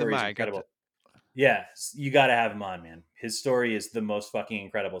know the story is mag. incredible. Yeah, you got to have him on, man. His story is the most fucking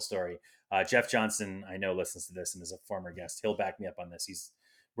incredible story. Jeff Johnson, I know, listens to this and is a former guest. He'll back me up on this.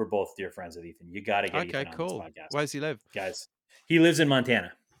 We're both dear friends with Ethan. You got to get Okay, Ethan on this cool. podcast, Where's he live? guys. He lives in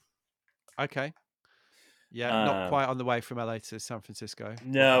Montana. Okay. Yeah, not Um, quite on the way from LA to San Francisco. But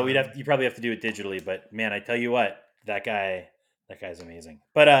no, you probably have to do it digitally, but man, I tell you what, that guy's amazing.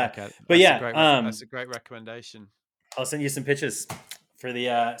 But okay, but yeah, that's a great recommendation. I'll send you some pitches for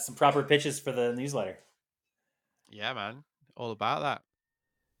the some proper pitches for the newsletter. Yeah, man. All about that.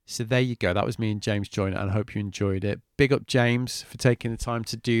 So there you go. That was me and James Joyner, and I hope you enjoyed it. Big up James for taking the time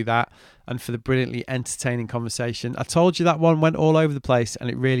to do that and for the brilliantly entertaining conversation. I told you that one went all over the place, and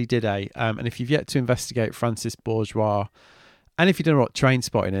it really did, eh? And if you've yet to investigate Francis Bourgeois, and if you don't know what train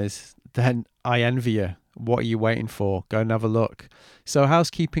spotting is, then I envy you. What are you waiting for? Go and have a look. So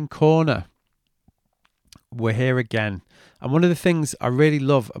housekeeping corner. We're here again. And one of the things I really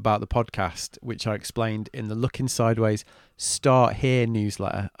love about the podcast, which I explained in the Looking Sideways Start Here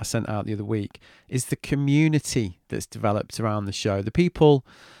newsletter I sent out the other week, is the community that's developed around the show. The people,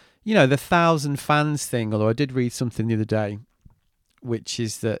 the 1,000 fans thing, although I did read something the other day, which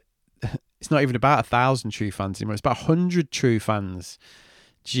is that it's not even about 1,000 true fans anymore. It's about 100 true fans.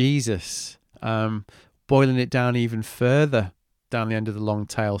 Jesus. Boiling it down even further down the end of the long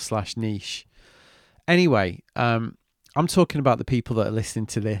tail / niche. Anyway, I'm talking about the people that are listening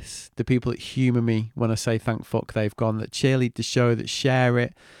to this, the people that humour me when I say thank fuck they've gone, that cheerlead the show, that share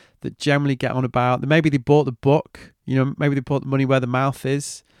it, that generally get on about. Maybe they bought the book, maybe they put the money where the mouth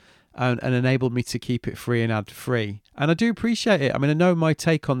is and enabled me to keep it free and ad free. And I do appreciate it. I mean, I know my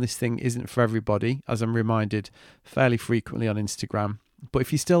take on this thing isn't for everybody, as I'm reminded fairly frequently on Instagram. But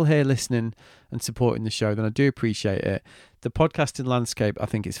if you're still here listening and supporting the show, then I do appreciate it. The podcasting landscape, I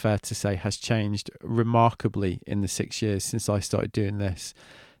think it's fair to say, has changed remarkably in the 6 years since I started doing this.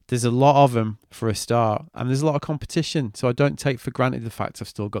 There's a lot of them for a start, and there's a lot of competition. So I don't take for granted the fact I've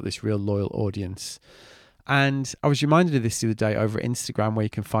still got this real loyal audience. And I was reminded of this the other day over Instagram, where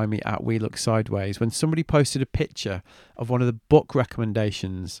you can find me at We Look Sideways, when somebody posted a picture of one of the book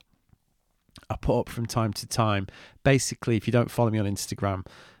recommendations I put up from time to time. Basically, if you don't follow me on Instagram,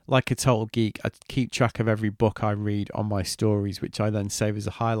 like a total geek, I keep track of every book I read on my stories, which I then save as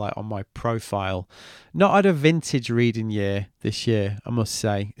a highlight on my profile. Not had a vintage reading year this year, I must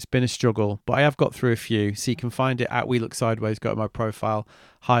say. It's been a struggle, but I have got through a few. So you can find it at We Look Sideways, go to my profile,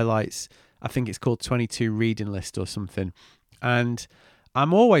 highlights. I think it's called 22 reading list or something. And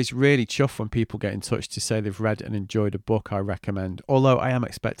I'm always really chuffed when people get in touch to say they've read and enjoyed a book I recommend, although I am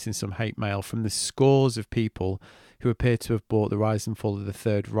expecting some hate mail from the scores of people who appear to have bought The Rise and Fall of the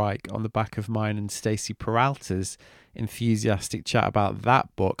Third Reich on the back of mine and Stacey Peralta's enthusiastic chat about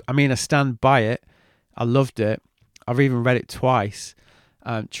that book. I mean, I stand by it. I loved it. I've even read it twice.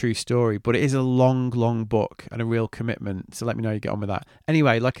 True story. But it is a long, long book and a real commitment. So let me know how you get on with that.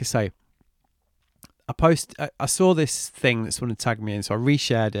 Anyway, like I say, I saw this thing that someone had tagged me in, so I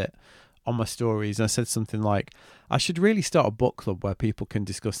reshared it on my stories, and I said something like, I should really start a book club where people can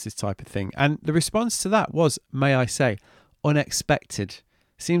discuss this type of thing. And the response to that was, may I say, unexpected.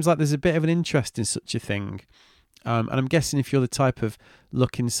 Seems like there's a bit of an interest in such a thing. And I'm guessing if you're the type of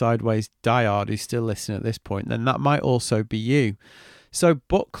Looking Sideways diehard who's still listening at this point, then that might also be you. So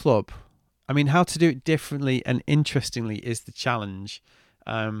book club, I mean, how to do it differently and interestingly is the challenge.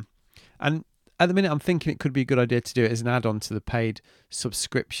 And at the minute, I'm thinking it could be a good idea to do it as an add-on to the paid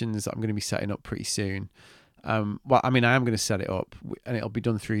subscriptions that I'm going to be setting up pretty soon. Well, I mean, I am going to set it up and it'll be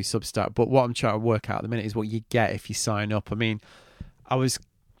done through Substack. But what I'm trying to work out at the minute is what you get if you sign up. I mean, I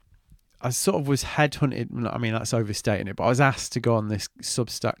sort of was headhunted. I mean, that's overstating it, but I was asked to go on this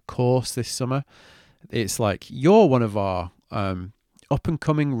Substack course this summer. It's like, you're one of our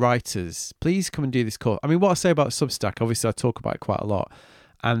up-and-coming writers. Please come and do this course. I mean, what I say about Substack, obviously I talk about it quite a lot.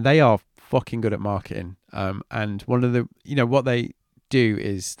 And they are fucking good at marketing. And one of the, what they do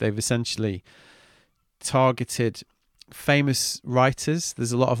is they've essentially targeted famous writers.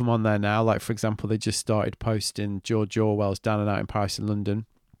 There's a lot of them on there now. Like, for example, they just started posting George Orwell's Down and Out in Paris and London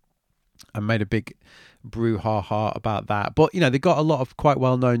and made a big brouhaha about that. But, they got a lot of quite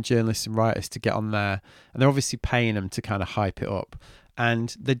well-known journalists and writers to get on there. And they're obviously paying them to kind of hype it up.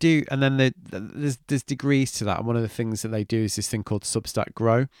 And they do, and then there's degrees to that. And one of the things that they do is this thing called Substack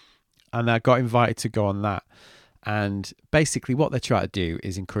Grow. And I got invited to go on that. And basically what they try to do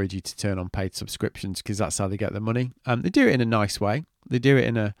is encourage you to turn on paid subscriptions because that's how they get the money. They do it in a nice way. They do it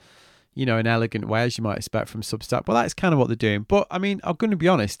in a, an elegant way, as you might expect from Substack. Well, that's kind of what they're doing. But I mean, I'm going to be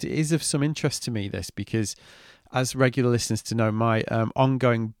honest, it is of some interest to me, this, because as regular listeners to know, my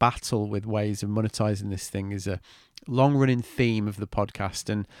ongoing battle with ways of monetizing this thing is a long-running theme of the podcast.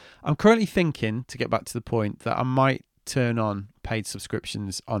 And I'm currently thinking, to get back to the point, that I might turn on paid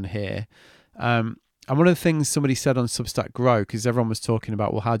subscriptions on here. And one of the things somebody said on Substack Grow, because everyone was talking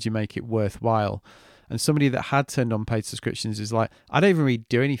about, well, how do you make it worthwhile? And somebody that had turned on paid subscriptions is like, I don't even really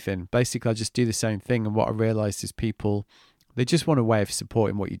do anything. Basically, I just do the same thing. And what I realized is people, they just want a way of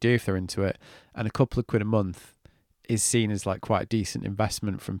supporting what you do if they're into it. And a couple of quid a month is seen as like quite a decent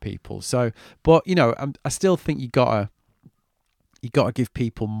investment from people. So, but I still think you gotta give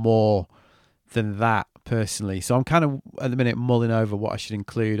people more than that personally. So I'm kind of at the minute mulling over what I should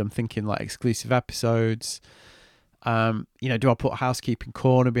include. I'm thinking like exclusive episodes. Do I put Housekeeping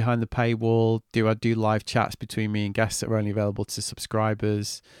Corner behind the paywall? Do I do live chats between me and guests that are only available to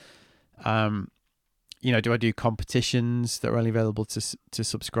subscribers? Do I do competitions that are only available to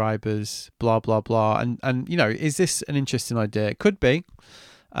subscribers? Blah, blah, blah. And is this an interesting idea? It could be.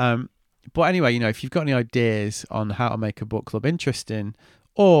 But anyway, if you've got any ideas on how to make a book club interesting,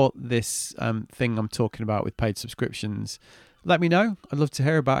 or this thing I'm talking about with paid subscriptions, let me know. I'd love to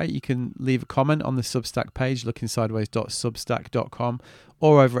hear about it. You can leave a comment on the Substack page, lookingsideways.substack.com,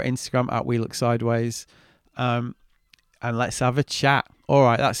 or over at Instagram at We Look Sideways. And let's have a chat. All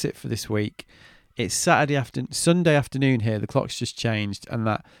right, that's it for this week. It's Sunday afternoon here. The clock's just changed, and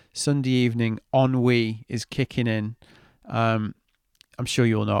that Sunday evening ennui is kicking in. I'm sure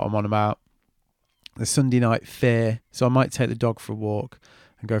you all know what I'm on about. The Sunday night fear. So I might take the dog for a walk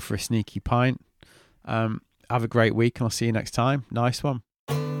and go for a sneaky pint. Have a great week, and I'll see you next time. Nice one.